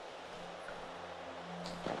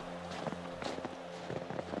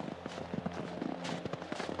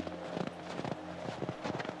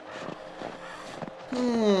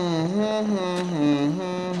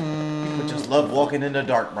 People just love walking in the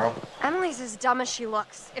dark, bro. Emily's as dumb as she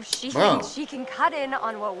looks. If she Bro. thinks she can cut in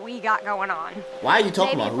on what we got going on. Why are you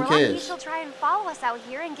talking Maybe about? if Who we're lucky, cares? she'll try and follow us out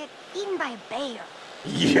here and get eaten by a bear.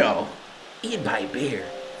 Yo, eaten by a bear.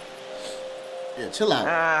 Yeah, chill out.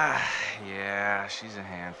 Yeah, she's a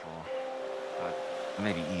handful. But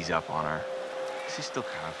maybe ease up on her. She's still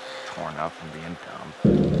kind of torn up from being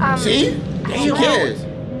dumb. See? Who cares?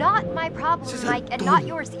 Not my problem, Mike, and not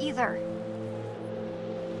yours either.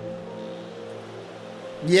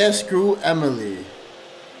 Yeah, screw Emily.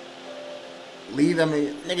 Leave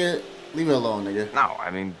Emily, nigga. Leave her alone, nigga. No, I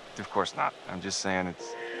mean, of course not. I'm just saying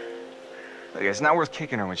it's not worth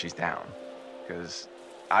kicking her when she's down. Because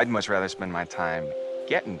I'd much rather spend my time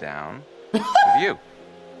getting down with you.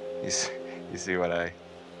 You see what I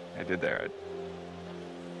did there?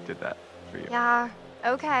 I did that for you. Yeah,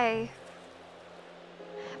 Okay.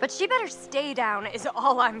 But she better stay down is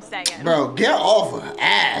all I'm saying. Bro, get off her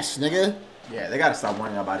ass, nigga. Yeah, they gotta stop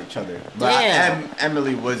worrying about each other. But Yeah.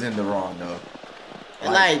 Emily was in the wrong though.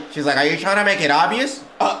 Like, she's like, are you trying to make it obvious?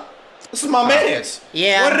 This is my man's.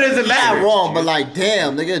 yeah, What does it matter? not wrong, but like,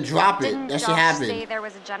 damn, nigga, drop it. Didn't That shit Josh happened. say there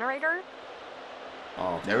was a generator?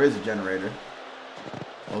 Oh, there is a generator.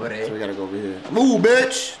 Over there. So we gotta go over here. Move,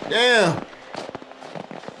 bitch. Damn.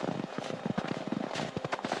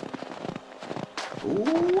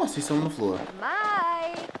 Ooh, I see something on the floor.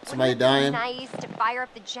 My. Somebody dying? Nice to fire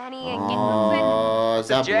up the Jenny and get moving. Oh, is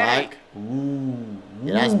that Jenny. black? Ooh.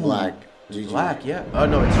 Yeah, that's black. GG. Black, yeah. Oh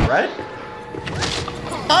no, it's red.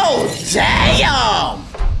 Oh, damn!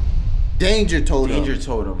 Danger totem. Danger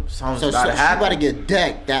totem. Sounds So about to she happen. about to get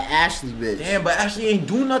decked. That Ashley bitch. Damn, but Ashley ain't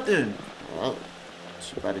do nothing. Well,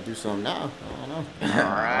 she about to do something now. I don't know.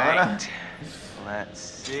 All right. Let's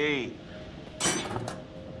see.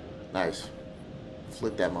 Nice.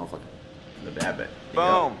 Flip that motherfucker. The bad bit.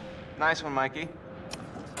 Boom. Nice one, Mikey.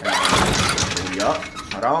 Yup.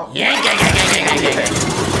 Hold on. Yeah.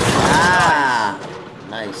 Ah,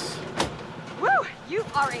 nice. Woo! You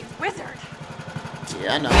are a wizard.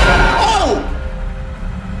 Yeah, I know. Oh!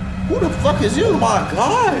 Who the fuck is you? Oh my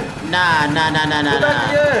god. Nah.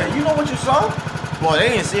 Yeah, you know what you saw? Well, they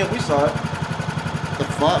didn't see it. We saw it. The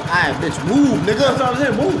fuck? Alright, bitch, move, nigga. That's what I'm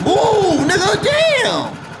saying. Move. Move, nigga.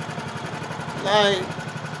 Damn. Like,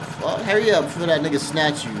 fuck, hurry up before that nigga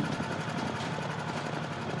snatch you.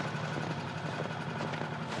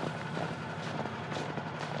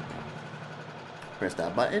 Press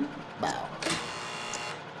that button. Bow.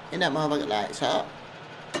 And that motherfucker lights up.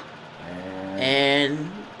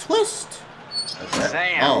 And twist.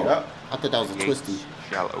 Okay. Oh, Yep. I thought that was a twisty.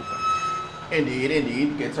 Shall open.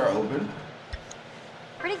 Indeed. Gates are open.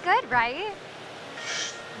 Pretty good, right?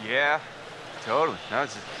 Yeah, totally. No,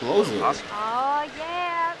 it's Close it. awesome. Oh,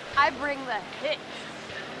 yeah. I bring the hits.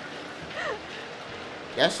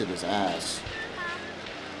 That shit is ass.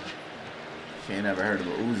 She ain't never heard of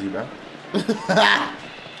a Uzi, bro.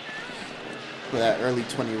 For that early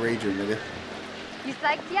 20 Ranger, nigga. You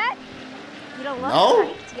psyched yet? You don't look No.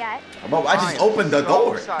 psyched yet. I just opened the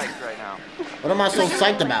door. So psyched right now. What am I so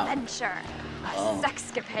psyched about? Adventure. A Oh.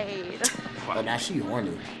 sexcapade. Oh, now she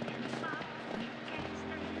horny.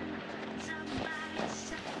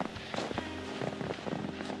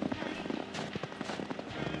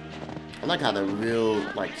 I like how the real,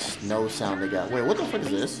 like, snow sound they got. Wait, what the fuck is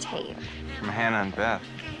this? Tape. From Hannah and Beth.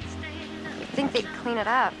 Think they'd clean it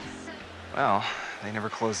up. Well, they never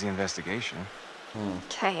closed the investigation.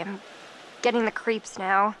 Okay, I'm getting the creeps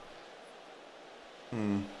now.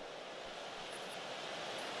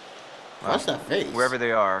 What's that face? Wherever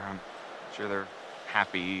they are, I'm sure they're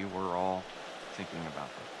happy. We're all thinking about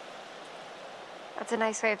them. That's a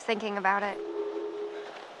nice way of thinking about it.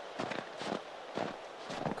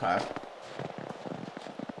 Okay.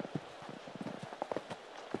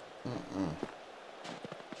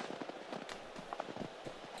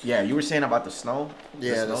 Yeah, you were saying about the snow?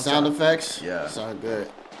 Yeah, the sound effects? Yeah. Sound good.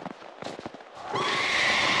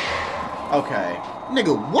 Okay.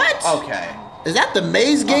 Nigga, what? Okay. Is that the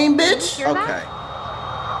maze game, bitch? Hear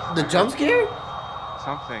that? Okay. The jump scare?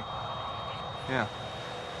 Something. Yeah.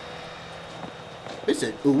 Bitch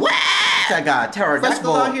said, what? That guy, First of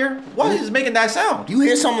pterodactyl all, out here? What is making that sound? You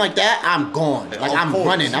hear something like that, I'm gone. Like, Of I'm course.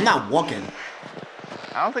 running. I'm not walking.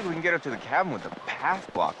 I don't think we can get up to the cabin with a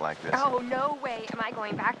path block like this. Oh, no way am I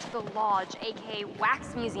going back to the lodge, aka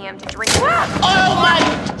Wax Museum, to drink. Oh my!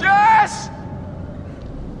 Jess!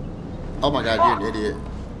 Oh my god, you're an idiot.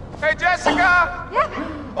 Hey, Jessica!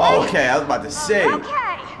 Okay, I was about to say. Okay.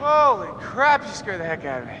 Holy crap, you scared the heck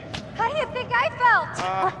out of me. How do you think I felt?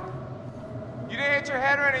 You didn't hit your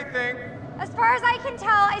head or anything. As far as I can tell,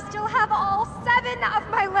 I still have all 7 of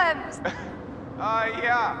my limbs.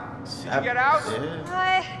 Yeah. Did you get out?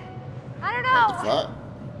 Yeah. I don't What the know. fuck?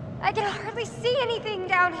 I can hardly see anything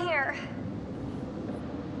down here.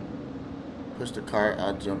 Push the cart,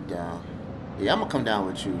 I'll jump down. Yeah, I'm gonna come down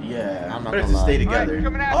with you. Yeah. I'm not Better gonna to stay lie. together. Right,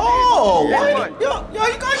 coming at Oh, me. why? Yeah. Yo,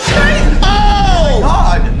 you got straight. Oh!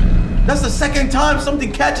 God. That's the second time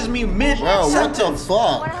something catches me mid Bro, what the sentence.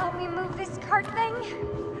 fuck? Wanna help me move this cart thing?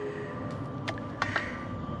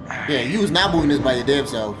 Yeah, you was not moving this by your damn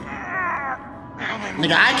self.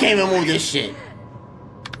 Nigga, I can't even move this shit.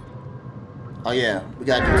 Oh yeah, we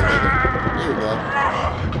gotta do it together. There we go.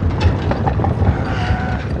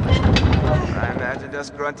 I imagined us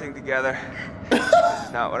grunting together.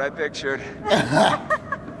 It's not what I pictured.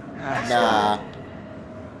 Nah.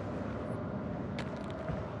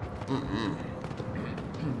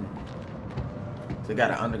 They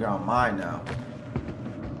got an underground mine now.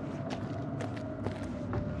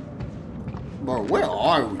 Bro, where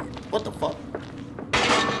are we? What the fuck?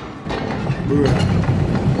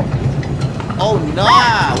 Oh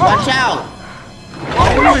nah! Watch out!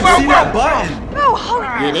 I didn't even see that button. Oh, holy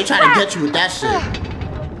Yeah, they trying to get you with that shit.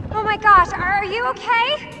 Oh my gosh, are you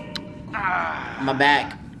okay? My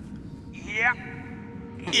back. Yeah.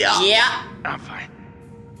 Yeah. I'm fine.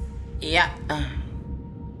 Yeah.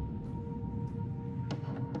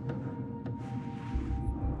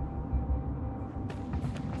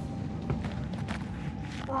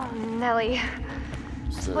 Oh, Nelly.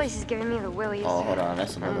 This place is giving me the willies. Oh, hold on,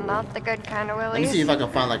 that's another one. Not the good kind of willies. Let me see if I can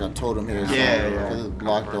find like a totem here. Yeah. Because it's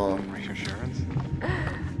blocked off.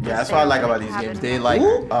 Yeah, that's what I like about these games. They like,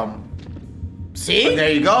 See?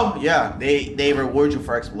 there you go. Yeah, they reward you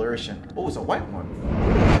for exploration. Oh, it's a white one.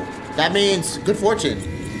 That means good fortune,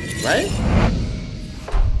 right?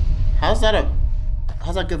 How's that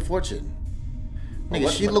good fortune? Nigga,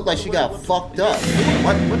 she looked like she got fucked up.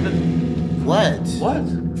 What the? What? What?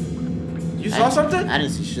 You saw something? I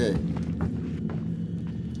didn't see shit.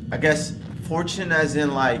 I guess fortune as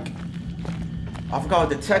in like, I forgot what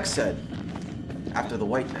the text said after the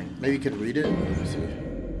white thing. Maybe you could read it? Let me see.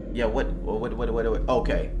 Yeah, what?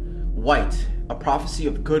 Okay. White, a prophecy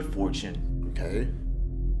of good fortune. Okay.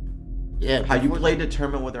 Yeah. How you play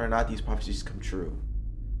determine whether or not these prophecies come true.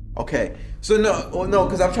 Okay. So no,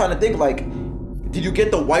 because I'm trying to think like, did you get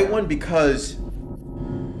the white one because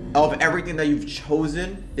of everything that you've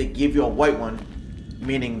chosen? They give you a white one,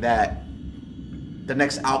 meaning that the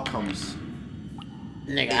next outcomes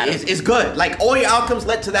is good. Like all your outcomes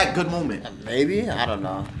led to that good moment. Maybe? I don't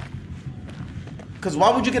know. Because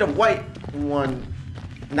why would you get a white one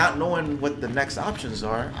not knowing what the next options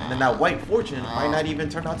are, and then that white fortune might not even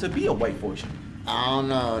turn out to be a white fortune? I don't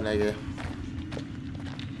know, nigga.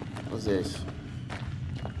 What's this?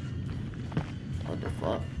 What the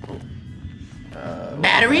fuck?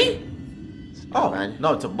 Battery? Oh,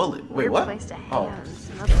 no, it's a bullet. Wait, what? Oh,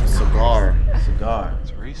 cigar. Cigar.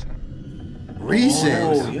 It's recent. Recent?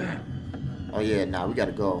 Oh, yeah. Oh, yeah, nah, we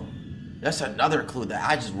gotta go. That's another clue that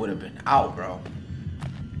I just would have been out, bro.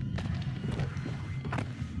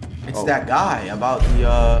 It's that guy about the,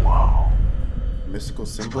 Whoa. mystical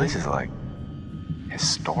symbol? This place is like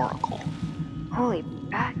historical. Holy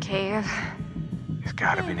bat cave. He's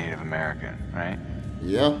gotta be Native American, right?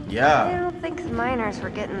 Yeah. I Yeah. don't think the miners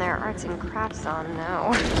were getting their arts and crafts on,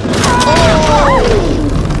 no.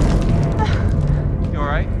 You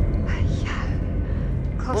alright? Yeah.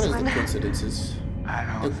 What Close is one. the coincidences? I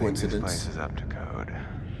don't think coincidence. this place is up to code.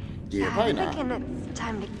 Yeah, probably I'm not. thinking it's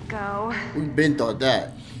time to go. We've been thought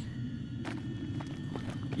that.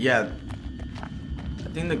 Yeah. I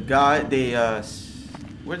think the guy,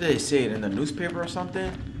 where did they say it? In the newspaper or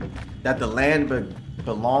something? That the land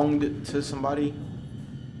belonged to somebody?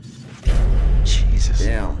 Jesus.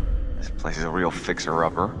 Damn. This place is a real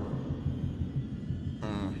fixer-upper.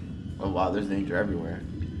 Oh wow, there's danger everywhere.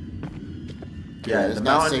 Yeah, it's the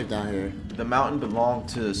not mountain, safe down here. The mountain belonged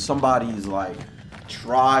to somebody's like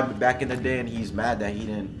tribe back in the day, and he's mad that he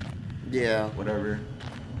didn't. Yeah. Whatever.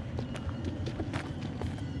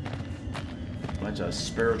 Bunch of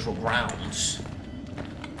spiritual grounds.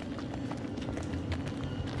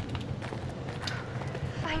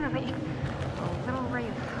 Finally, a little ray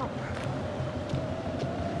of hope.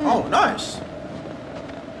 Oh, nice.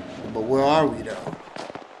 But where are we though?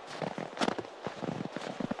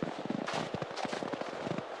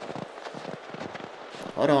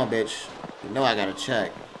 Hold on, bitch. You know I gotta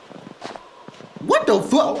check. What the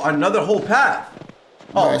fuck? Oh, another whole path.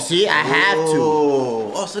 Oh, see, I have to.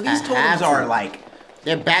 Oh, so these totems are like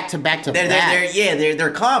they're back to back to back.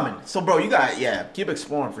 They're common. So, bro, you got keep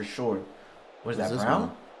exploring for sure. What is that,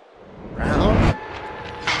 brown? Brown.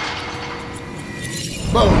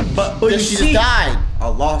 Boom. But Then you she see, just died.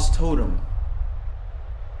 A lost totem.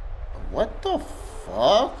 What the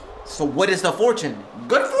fuck? So what is the fortune?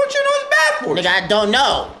 Good fortune or is bad fortune? Nigga, I don't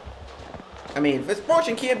know. I mean, if it's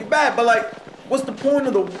fortune, can't be bad. But like, what's the point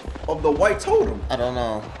of the white totem? I don't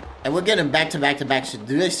know. And we're getting back to back to back shit.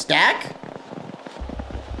 Do they stack?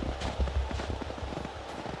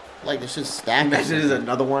 Like this should stack. Imagine there's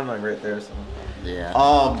another one like right there. So. Yeah.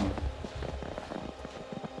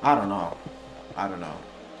 I don't know.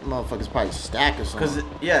 Motherfuckers probably stack or something.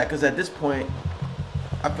 Because at this point,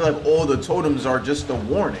 I feel like all the totems are just a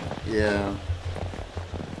warning. Yeah.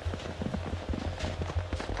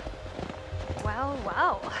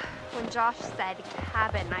 Well. When Josh said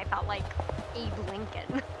cabin, I felt like Abe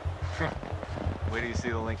Lincoln. Where do you see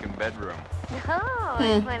the Lincoln bedroom? Oh,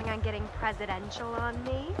 are you planning on getting presidential on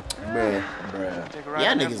me? Bruh. Take a ride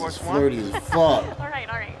Yeah, on Air niggas Force is One? flirty as fuck. All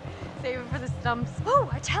right. Save it for the stumps. Oh,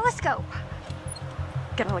 a telescope.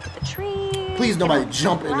 Gonna look at the tree. Please, nobody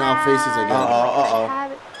jump in our faces again.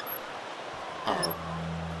 Uh-oh.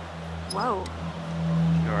 Whoa.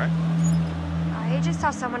 You alright? I just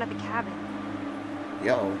saw someone at the cabin.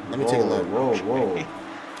 Yo, let me take a look. Whoa, whoa. Let me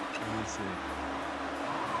see.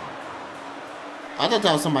 I thought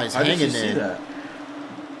that was somebody's How did hanging you see there. that?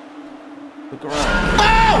 Look around.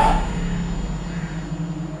 Oh!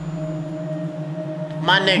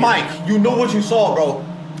 My nigga. Mike, you know what you saw, bro.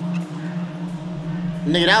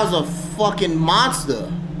 Nigga, that was a fucking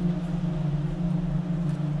monster.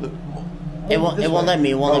 Look, It won't let me.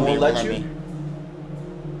 It won't let me. It won't let you? me.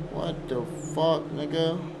 What the fuck,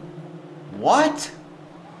 nigga? What?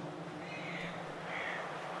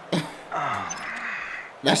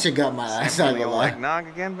 That shit got my ass. Same I thing ain't you gonna like lie. knock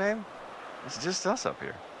again, babe? It's just us up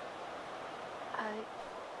here.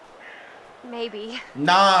 Maybe.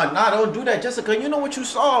 Nah, don't do that, Jessica. You know what you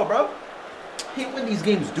saw, bro. I hate when these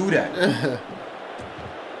games do that.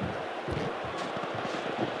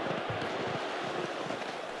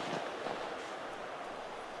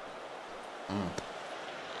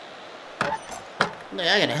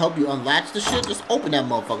 Nigga, I gotta help you unlatch the shit. Just open that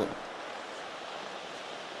motherfucker.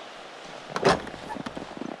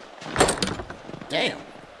 Damn.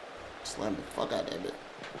 Slam the fuck out that bit.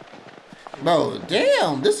 Bro,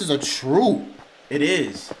 damn. This is a troop. It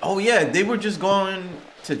is. Oh, yeah. They were just going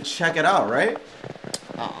to check it out, right?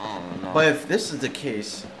 I don't know. But if this is the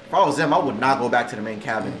case, if I was them, I would not go back to the main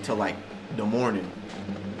cabin until, like, the morning.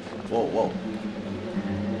 Whoa, whoa.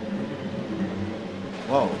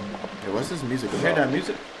 Whoa. Hey, what's this music You about? hear that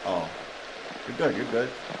music? Oh. You're good, you're good.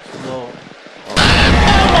 Just a little...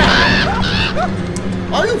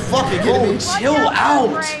 Oh, you fucking kidding me? Chill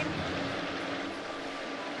out!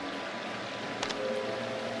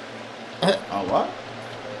 Oh, what?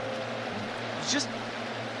 Just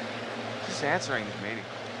answering this meeting.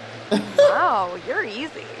 Wow, you're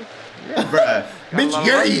easy. Yeah, bruh. Bitch,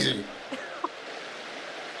 you're easy. I'm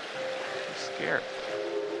scared.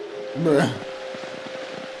 Bruh.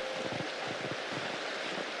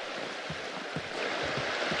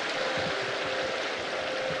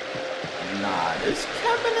 Nah, this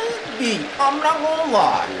cabin is deep. I'm not gonna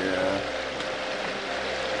lie. Yeah.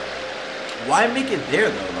 Why make it there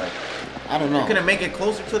though? Like, I don't know. you couldn't make it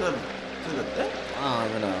closer to the thing. I don't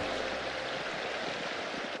even know.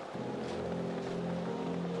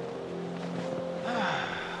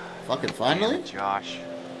 Fucking finally? Josh,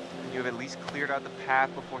 you have at least cleared out the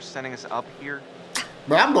path before sending us up here.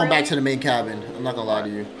 Bro, I'm going back to the main cabin. I'm not gonna lie to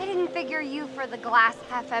you. I didn't figure you for the glass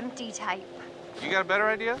half empty type. You got a better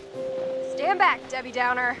idea? Stand back, Debbie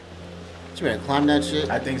Downer. She better climb that shit.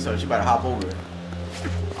 I think so. She better hop over it.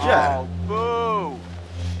 Yeah. Oh, boo!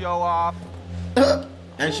 Show off.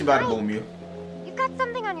 And she about to boom you. You've got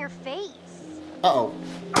something on your face. Uh-oh.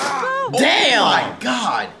 Oh Damn! my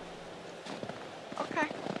god! Okay.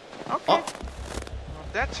 Okay. Oh. Well,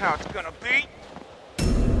 that's how it's gonna be.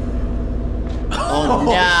 Oh,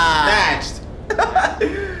 nah. Snatched.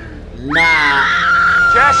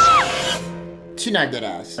 Nah. Jess! She not dead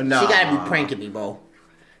ass. Nah. She gotta be pranking me, bro.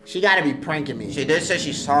 She gotta be pranking me. She did say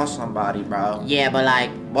she saw somebody, bro. Yeah, but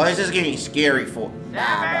like... Boy, it's just getting scary for...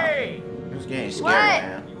 Hey! It's getting scary, What?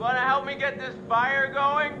 man. You wanna help me get this fire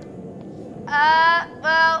going?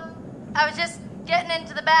 Well, I was just getting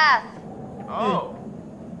into the bath. Oh.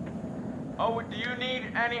 Oh, do you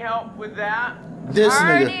need any help with that? This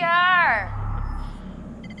Hardy nigga. har.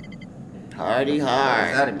 Hardy What hard.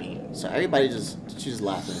 does that mean? So everybody just... She's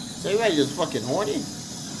laughing. So everybody just fucking horny?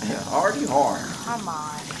 Yeah, hardy hard. Come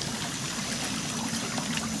on.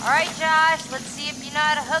 All right, Josh, let's see if you know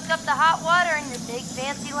how to hook up the hot water in your big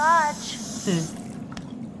fancy lodge.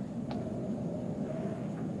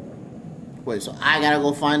 Wait, so I gotta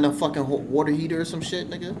go find a fucking water heater or some shit,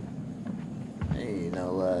 nigga? Ain't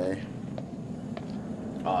no way.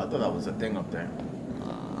 Oh, I thought that was a thing up there.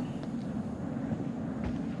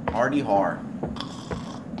 Hardy hard.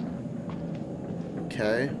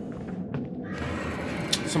 Okay.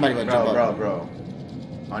 Somebody gotta jump up. Bro.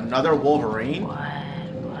 Another Wolverine? What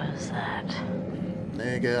was that?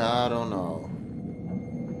 Nigga, I don't know.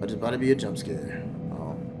 But it's about to be a jump scare.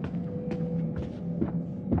 Oh.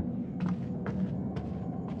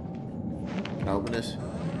 Can I open this?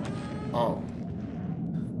 Oh.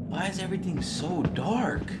 Why is everything so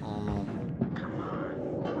dark? I don't know.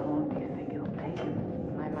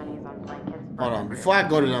 My money's on blankets. Hold on. Before I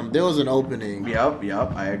go to them, there was an opening. Yep,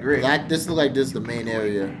 I agree. This look like this is the main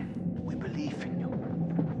area. We believe in you.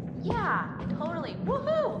 Yeah, totally.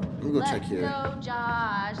 Woohoo! Let me go check here. Let's go,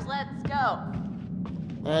 Josh. Let's go.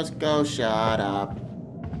 Let's go, shut up.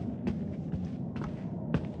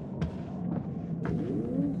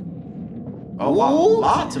 Oh, wow.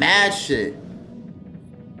 Lots of mad shit.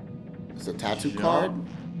 It's a tattoo card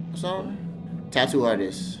or something? Tattoo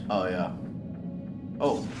artist. Oh, yeah.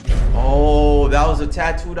 Oh. Oh, that was a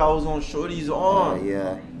tattoo that was on Shorty's arm. Oh,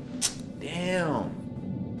 yeah. Damn.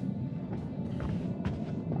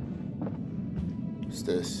 What's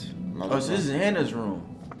this? Oh, so this is Hannah's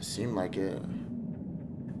room. It seemed like it.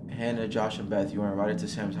 Hannah, Josh, and Beth, you are invited to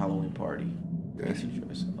Sam's Halloween party. Fancy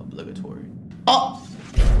dress, obligatory. Oh!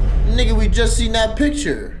 Nigga, we just seen that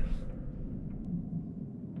picture.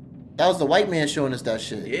 That was the white man showing us that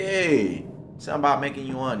shit. Yay. Something about making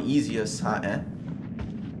you uneasy or something.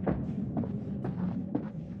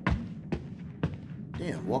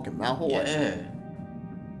 Damn, walking Mount Hawaii. Yeah.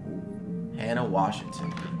 Hannah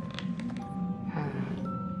Washington.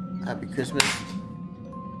 Happy Christmas.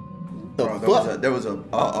 Bro, there was a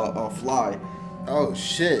fly. Oh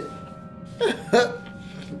shit.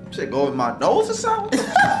 Shit go in my nose or something?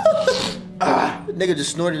 Nigga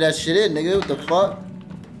just snorted that shit in, nigga. What the fuck?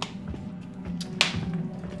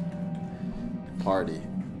 Party.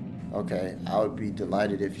 Okay, I would be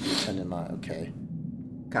delighted if you attended my. Okay.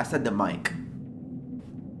 Casa de Mike.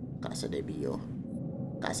 Casa de Dio.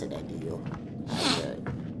 Casa de Dio.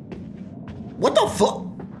 What the fuck?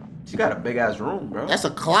 She got a big ass room, bro. That's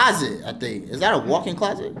a closet, I think. Is that a walk-in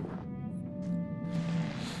closet?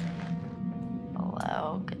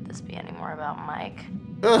 Hello, could this be any more about Mike?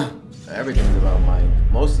 Everything's about Mike.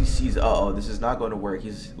 Mostly sees, this is not going to work.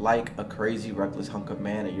 He's like a crazy, reckless hunk of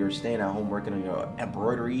man, and you're staying at home working on your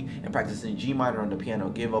embroidery and practicing G minor on the piano.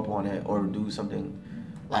 Give up on it or do something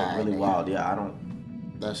like really wild. Yeah, I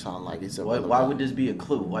don't. That sounds like it's irrelevant. Why would this be a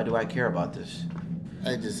clue? Why do I care about this?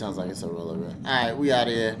 It just sounds like it's irrelevant. Alright, we out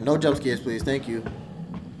of here. No jump scares, please. Thank you.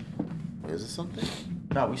 Wait, is this something?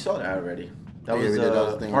 No, we saw that already. That yeah, was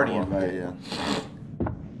a party invite. Yeah.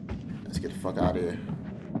 Let's get the fuck out of here.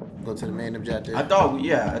 Go to the main objective. I thought we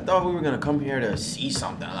were gonna come here to see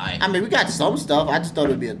something like. I mean, we got some stuff. I just thought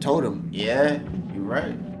it'd be a totem. Yeah, you're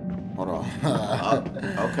right. Hold on.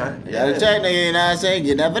 Okay. You gotta check, nigga. You know what I'm saying?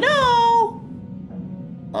 You never know.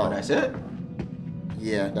 Oh, that's it?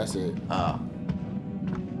 Yeah, that's it.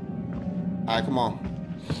 Alright, come on.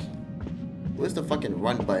 Where's the fucking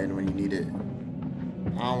run button when you need it?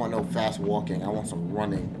 I don't want no fast walking. I want some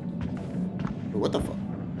running. What the fuck?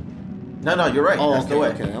 No, you're right. Oh, that's okay, the way.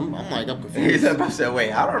 Okay, I'm confused. I said,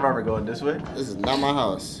 wait, I don't remember going this way. This is not my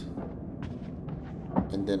house.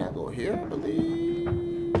 And then I go here, I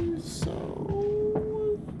believe.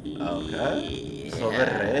 So. Okay. What's over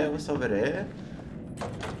there? What's over there?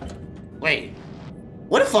 Wait.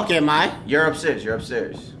 Where the fuck am I? You're upstairs. You're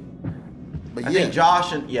upstairs. But I think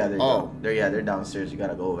Josh and they're downstairs. You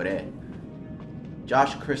gotta go over there.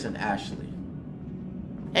 Josh, Chris, and Ashley.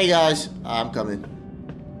 Hey guys, I'm coming.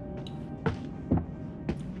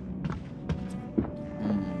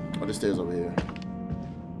 Oh, the stairs over here.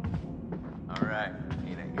 All right,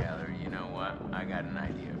 peanut gallery. You know what? I got an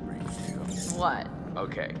idea for you two. What?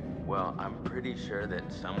 Okay. Well, I'm pretty sure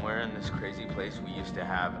that somewhere in this crazy place we used to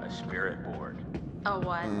have a spirit board. Oh,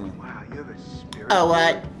 what? Wow, you have a spirit Oh,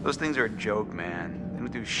 board? what? Those things are a joke, man. They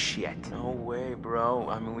don't do shit. No way, bro.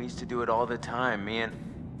 I mean, we used to do it all the time. Me and...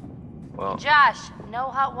 Well... Josh, no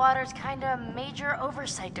hot water's kinda a major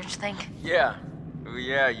oversight, don't you think? Yeah.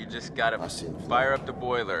 Yeah, you just gotta fire up the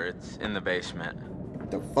boiler. It's in the basement.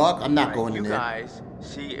 The fuck? I'm not going in you there. guys,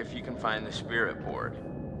 see if you can find the spirit board.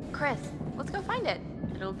 Chris, let's go find it.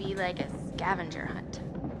 It'll be like a scavenger hunt.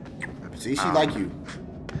 See, she like you.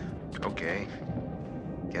 Okay.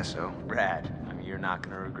 Guess so. Rad. I mean, you're not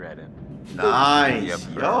gonna regret it. Nice. You up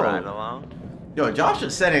for a ride along? Yo, Josh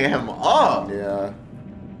is setting him up. Yeah.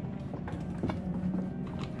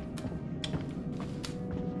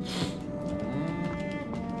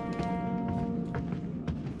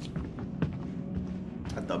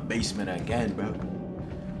 At the basement again, bro.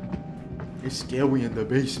 It's scary in the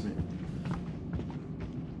basement.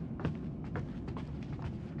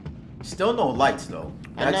 Still no lights though.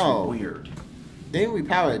 That's weird. Didn't we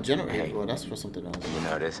power a generator? Hey, well, that's for something else. You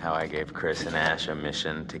notice how I gave Chris and Ash a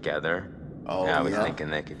mission together? Oh, I was thinking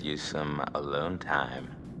they could use some alone time.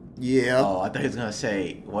 Yeah. Oh, I thought he was gonna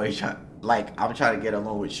say, "Well, you try like I'm trying to get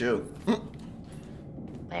along with you."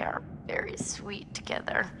 They are very sweet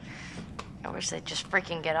together. I wish they'd just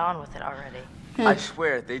freaking get on with it already. I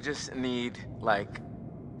swear, they just need, like,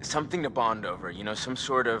 something to bond over, you know, some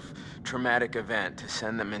sort of traumatic event to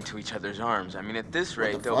send them into each other's arms. I mean, at this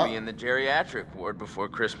rate, they'll be in the geriatric ward before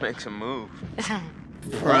Chris makes a move.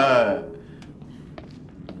 Bruh.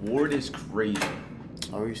 Ward is crazy.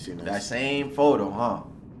 Oh, you seen that same photo, huh?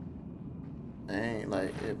 I ain't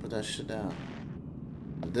like, yeah, put that shit down.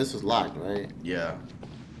 This was locked, right? Yeah.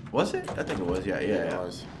 Was it? I think it was. Yeah. It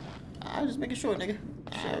was. I just making sure, nigga.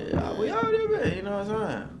 Yeah, we out there, man. You know what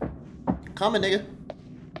I'm saying? Coming, nigga.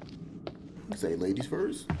 Say ladies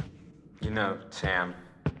first. You know, Sam,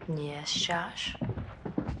 Yes, Josh.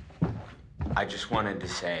 I just wanted to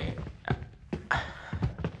say,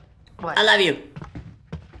 What? I love you.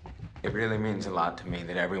 it really means a lot to me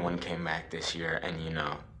that everyone came back this year, and you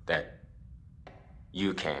know, that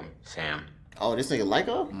you came, Sam. Oh, this nigga like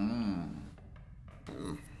her?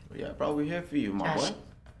 Yeah, bro, we're here for you, my Josh, boy.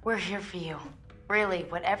 we're here for you. Really,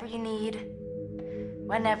 whatever you need,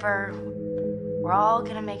 whenever, we're all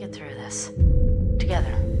gonna make it through this.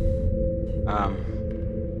 Together.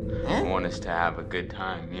 I want us to have a good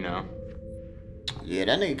time, you know? Yeah,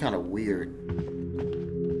 that nigga kind of weird.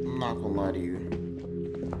 I'm not gonna lie to you.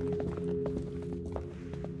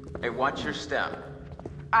 Hey, watch your step.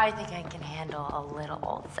 I think I can handle a little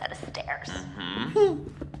old set of stairs.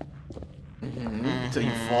 Till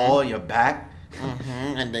you fall, your back.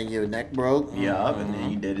 And then your neck broke. Yup, and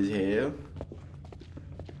then you did his hair.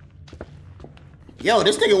 Yo,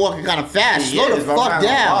 this nigga walking kind of fast. He Slow is, the bro, I'm fuck not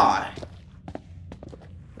gonna down. lie.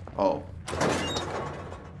 Oh.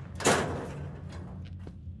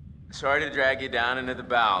 Sorry to drag you down into the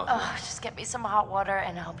bowels. Oh, just get me some hot water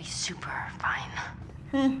and I'll be super fine.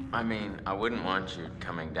 I mean, I wouldn't want you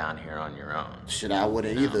coming down here on your own. Shit, I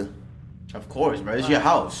wouldn't either. Of course, bro. It's your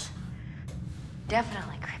house.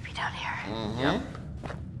 Definitely creepy down here. Yep.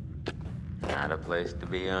 Not a place to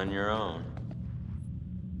be on your own.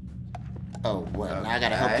 Oh, what? Now I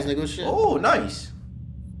gotta help this nigga with shit? Oh, nice.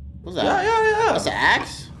 What's that? Yeah. That's an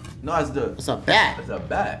axe? No, it's the. It's a bat. It's a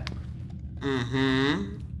bat.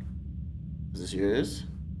 Is this yours?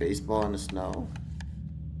 Baseball in the snow.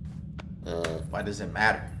 Why does it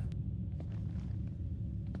matter?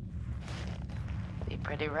 Be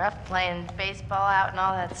pretty rough playing baseball out in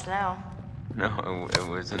all that snow. No, it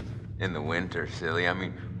wasn't in the winter, silly. I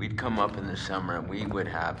mean, we'd come up in the summer and we would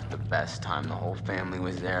have the best time. The whole family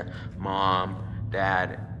was there. Mom,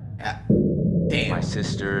 Dad, Damn. my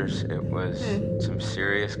sisters. It was some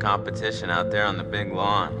serious competition out there on the big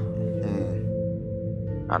lawn.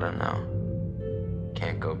 I don't know.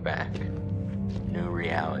 Can't go back. New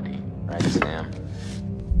reality. Right, Sam?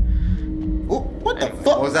 Oh, what the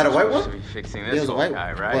fuck? Was that a white Supposed one? to be fixing It this was a old white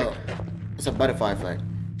guy, one. right? Well, it's a butterfly flag.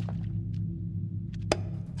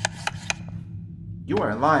 You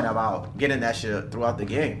weren't lying about getting that shit throughout the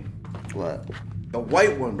game. What? The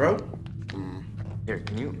white one, bro. Here,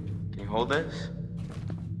 can you hold this?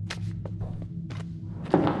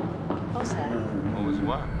 What was that? What was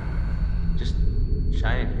what? Just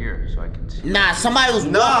shine it here so I can see. Nah, somebody was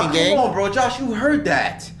walking, gang. Come on, bro. Josh, you heard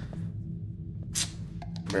that.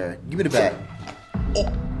 Bruh, give me the bat. Oh.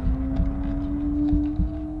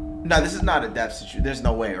 Nah, this is not a death situation. There's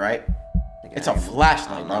no way, right? It's a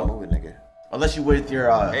flashlight, I'm not bro. moving, nigga. Unless you with your,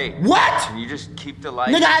 Hey. What? Can you just keep the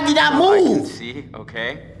light? Nigga, I did not so I can move. see,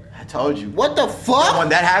 okay? I told you. What the fuck? When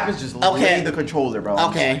that happens, just Okay. lay the controller, bro.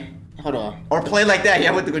 Okay, hold on. Or play like that,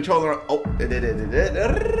 yeah, with the controller. Oh.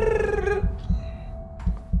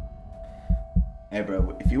 Hey,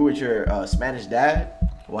 bro, if you were with your Spanish dad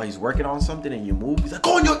while he's working on something and you move, he's like,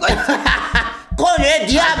 "Coño, like, Coño,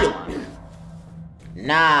 diablo.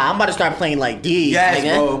 Nah, I'm about to start playing like these, yes,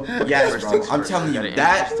 nigga. bro, yes, First bro. things I'm first, telling we you gotta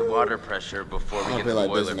that, increase the water pressure before we I'll get be the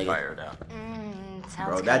like this, boiler nigga. fired up. Sounds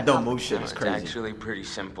bro. kinda That don't move shit No, is it's crazy. actually pretty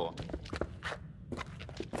simple.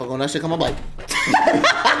 Fuck on that shit, come on, like.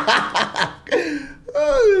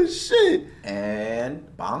 Oh shit. And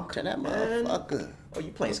bonk. Turn that motherfucker. Oh,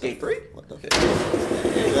 you playing Skate 3? What the fuck?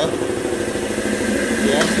 There you go.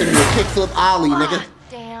 Yeah, it's gonna be a kickflip ollie, nigga.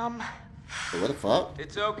 Damn. What the fuck?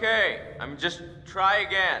 It's okay. I'm just try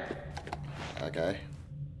again. Okay.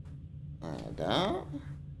 Down.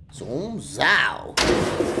 Zoom, zow.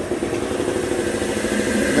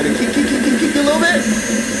 Better kick a little bit.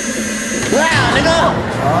 Wow, nigga.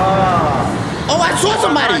 Oh, I saw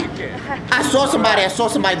somebody. I saw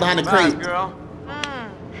somebody behind the crate. Nice, girl.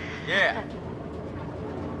 Yeah.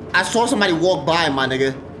 I saw somebody walk by, my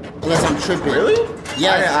nigga. Unless I'm tripping. Really?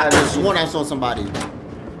 Yes, I I sworn I saw somebody.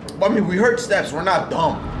 I mean, we heard steps. We're not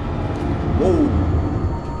dumb. Whoa.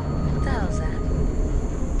 What the hell is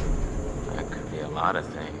that? That could be a lot of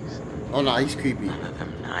things. Oh no, he's creepy. None of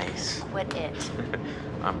them nice. Quit it.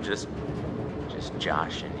 I'm just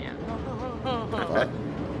joshing you. What?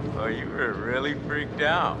 Oh, you were really freaked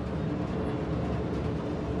out.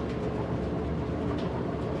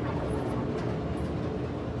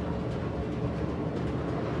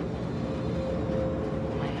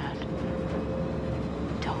 Oh my god.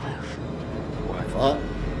 Don't move. Fuck.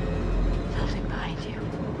 Nothing behind you.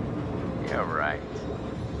 Yeah, right.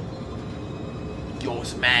 Yo,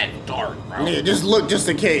 it's mad dark, bro. Nigga, just look just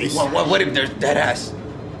in case. What if there's dead ass?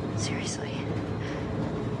 Seriously.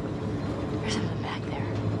 There's something back there.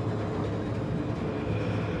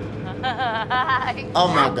 Oh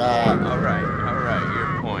my god. Alright,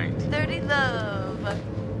 your point. 30 love.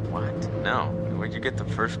 What? No. Where'd you get the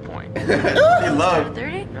first point? They love.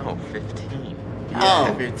 30? No, 15.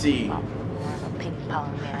 Yeah, 15. Ping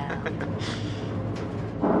pong, yeah.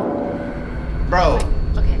 Bro.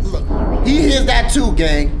 Okay, so Look, he hears that too,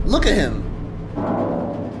 gang. Look at him.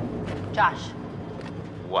 Josh,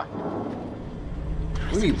 What?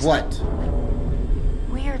 What?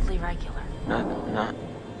 weirdly regular.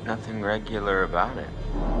 Nothing regular about it.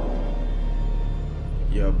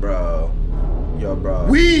 Yo, bro.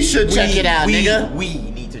 We should check it out, nigga. We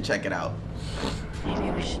need to check it out. Maybe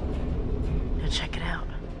we should go check it out.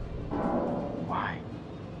 Why?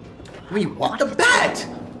 What the bat?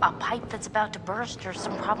 A pipe that's about to burst or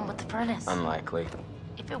some problem with the furnace. Unlikely.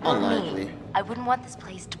 If it were Unlikely. me, I wouldn't want this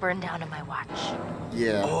place to burn down on my watch.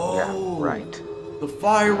 Yeah. Oh, Yeah, right. The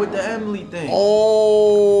fire with the Emily thing.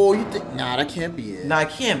 Oh, you think? Nah, that can't be it. Nah, it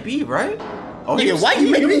can't be, right? Oh, Nigga, why you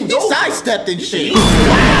making me sidestepped and shit? This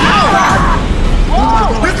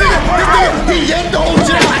nigga, he yanked the whole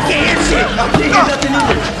shit out. I can't hear shit. I can't get nothing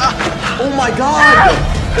either. Oh my god.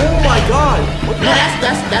 Oh my god. No,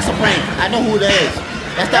 that's a prank. I know who that is.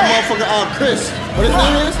 That's that motherfucker, Chris. What his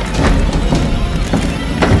name is?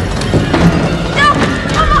 No!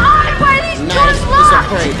 Come on! Why are these Nah, doors it's a locked?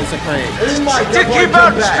 prank. It's a prank. Oh my god. Keep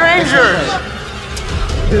out strangers!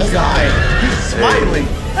 This guy. He's smiling.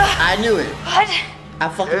 I knew it. What? I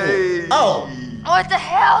fucking knew it. Oh. What the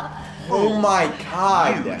hell? Oh my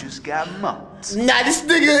god. You just got mumped. Nah, this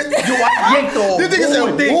nigga. Yo, I yanked the This nigga whole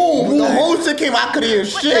said thing. boom. The whole shit came out. I couldn't hear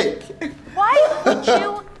shit. Why would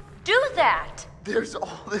you do that? There's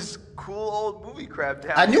all this cool old movie crap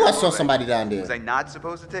down I knew here. I saw somebody down Was there. I not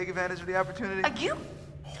supposed to take advantage of the opportunity?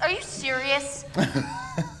 Are you serious?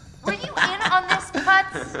 Were you in on this,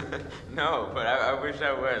 Putz? No, but I wish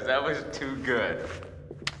I was. That was too good.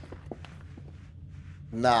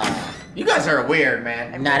 Nah. You guys are weird,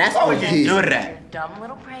 man. Nah, that's Why would you OG. do Your that? dumb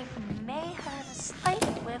little prank may have a slight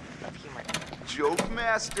whiff of humor. Joke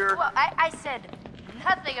master. Well, I said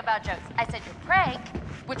nothing about jokes. I said your prank,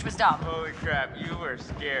 which was dumb. Holy crap, you were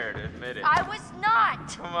scared, admit it. I was not.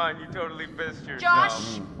 Come on, you totally pissed yourself.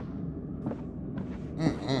 Josh.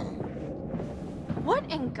 What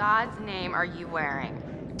in God's name are you wearing?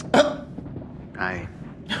 I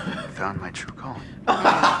found my true calling.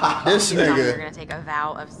 This You thought you were nigga. gonna take a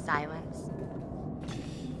vow of silence.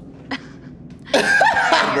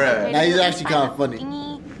 Bruh. Nah, he's actually kind of funny.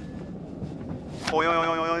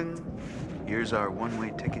 Oin. Here's our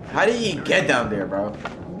one-way ticket. How did he get down there, bro?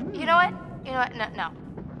 You know what? No.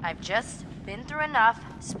 I've just been through enough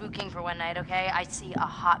spooking for one night, okay? I see a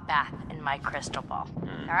hot bath in my crystal ball.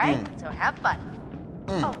 All right? So have fun.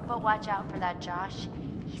 Oh, but watch out for that Josh.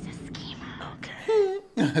 He's a schemer.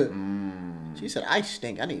 Okay. She said, I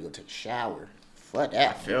stink. I need to go take a shower. Fuck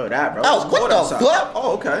that. Feel that, bro. Oh, It's what cold the outside. fuck?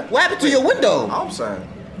 Oh, okay. What happened to your window? I'm saying.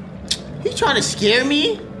 He trying to scare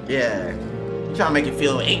me? Yeah. He trying to make you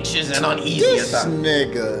feel anxious and uneasy or This something.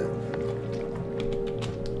 nigga.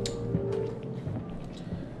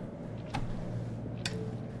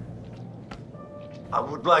 I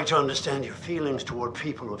would like to understand your feelings toward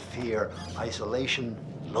people who fear isolation,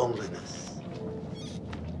 loneliness.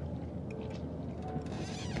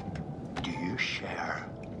 Do you share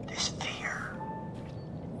this fear?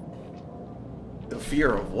 The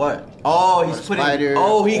fear of what? Oh, he's putting. spider,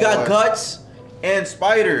 Oh, he got or- guts and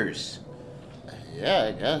spiders. Yeah,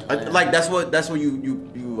 I guess. Like that's what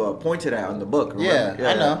you pointed at in the book. Remember? Yeah,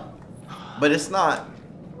 I know. But it's not.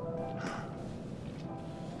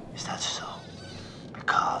 Is that so?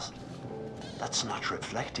 Because that's not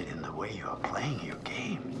reflected in the way you are playing your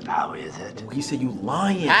game. How is it? He said you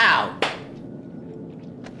lying. How?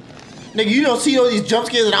 Nigga, you don't see all these jump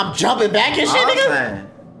scares and I'm jumping back and shit, I'm nigga? saying.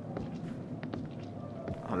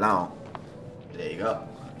 Hold on. There you go.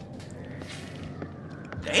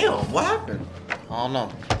 Damn, what happened? I don't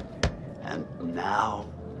know. And now,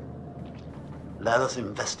 let us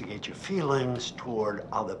investigate your feelings toward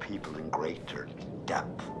other people in greater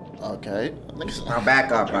depth. Okay. Now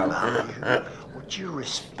back up, bro. Value what you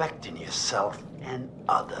respect in yourself and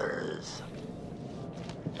others.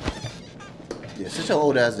 Yeah, sit your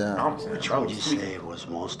old ass down. Which would you say was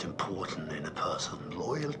most important in a person,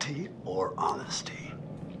 loyalty or honesty?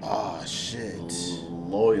 Oh, shit.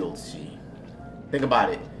 Loyalty. Think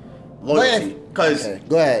about it. Loyalty. Because Okay,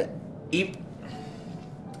 go ahead.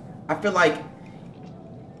 I feel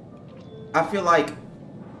like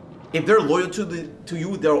if they're loyal to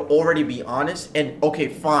you, they'll already be honest. And okay,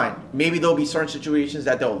 fine. Maybe there'll be certain situations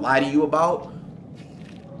that they'll lie to you about,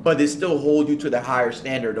 but they still hold you to the higher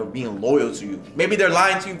standard of being loyal to you. Maybe they're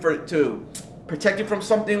lying to you to protect you from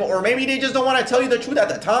something, or maybe they just don't want to tell you the truth at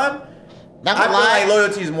the time. I feel like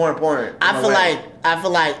loyalty is more important. I feel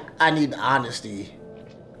like I need honesty.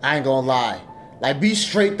 I ain't gonna lie. Like, be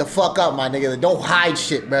straight the fuck up, my nigga. Don't hide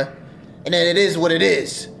shit, bruh. And then it is what it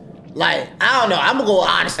is. Like, I don't know. I'm gonna go with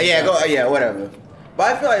honesty. Yeah, whatever.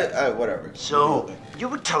 But I feel like, whatever. So, you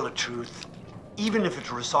would tell the truth, even if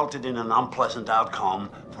it resulted in an unpleasant outcome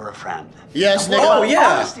for a friend. Yes, nigga. Oh,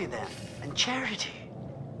 yeah. Honesty then, and charity.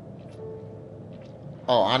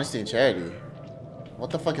 Oh, honesty and charity. What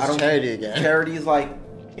the fuck is charity again? Charity is like,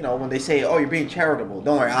 you know, when they say, "Oh, you're being charitable."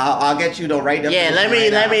 Don't worry, I'll get you the right. Yeah, let me,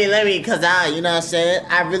 cause you know what I'm saying.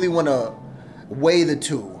 I really wanna weigh the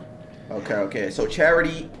two. Okay. So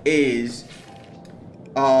charity is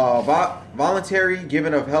voluntary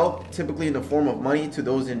giving of help, typically in the form of money to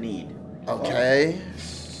those in need. Okay.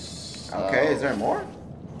 Okay, is there more?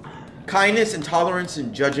 Kindness and tolerance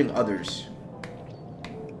in judging others.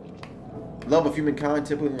 Love of humankind,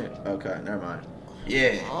 typically. Okay, never mind.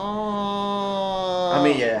 Yeah. I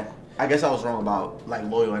mean, yeah. I guess I was wrong about like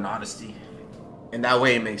loyal and honesty. And that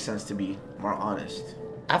way it makes sense to be more honest.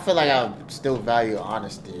 I feel like I still value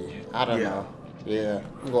honesty. I don't know. Yeah,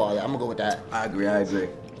 I'm gonna go with that. I agree.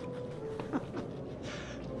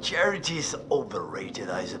 Charity's overrated,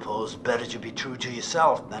 I suppose. Better to be true to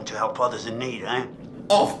yourself than to help others in need, eh?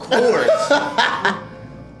 Of course.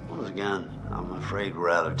 Once again, I'm afraid we're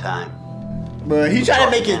out of time. But he tried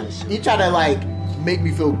to make it. He tried to like make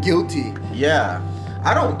me feel guilty. Yeah,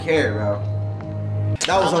 I don't care, bro.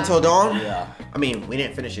 That was Until Dawn. Yeah. I mean, we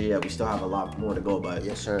didn't finish it yet. We still have a lot more to go, but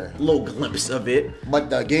yes, sir. A little glimpse of it. But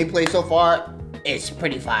the gameplay so far, it's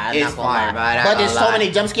pretty fire. It's fire, right? But there's so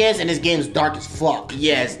many jump scares, and this game's dark as fuck.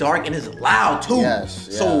 Yeah, it's dark and it's loud too. Yes.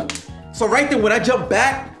 Yeah. So right there, when I jump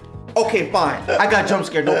back, okay, fine. I got jump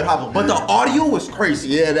scared, no problem. But the audio was crazy.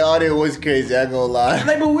 Yeah, the audio was crazy. I ain't gonna lie.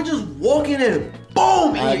 Like, bro, we're just walking and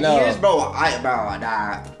boom in your ears, bro.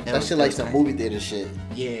 Nah. That shit like some movie theater shit.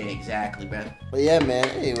 Yeah, exactly, man. But yeah, man.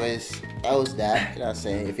 Anyways, that was that. You know what I'm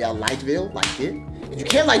saying? If y'all liked the video, like it. If you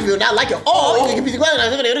can't like the video, not like it. Oh, you can piece of glass.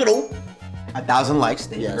 1,000 likes.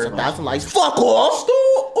 Thank you very much. 1,000 likes. Fuck off.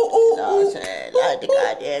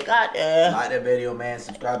 Goddamn. Like that video, man.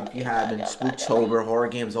 Subscribe if you haven't. Spooktober, horror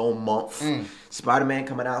games all month. Spider-Man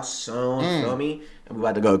coming out soon. Feel me? And we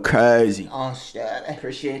about to go crazy. Oh shit.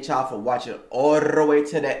 Appreciate y'all for watching all the way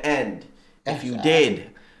to the end. If you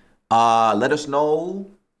did, let us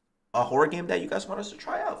know a horror game that you guys want us to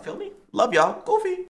try out. Feel me? Love y'all. Goofy.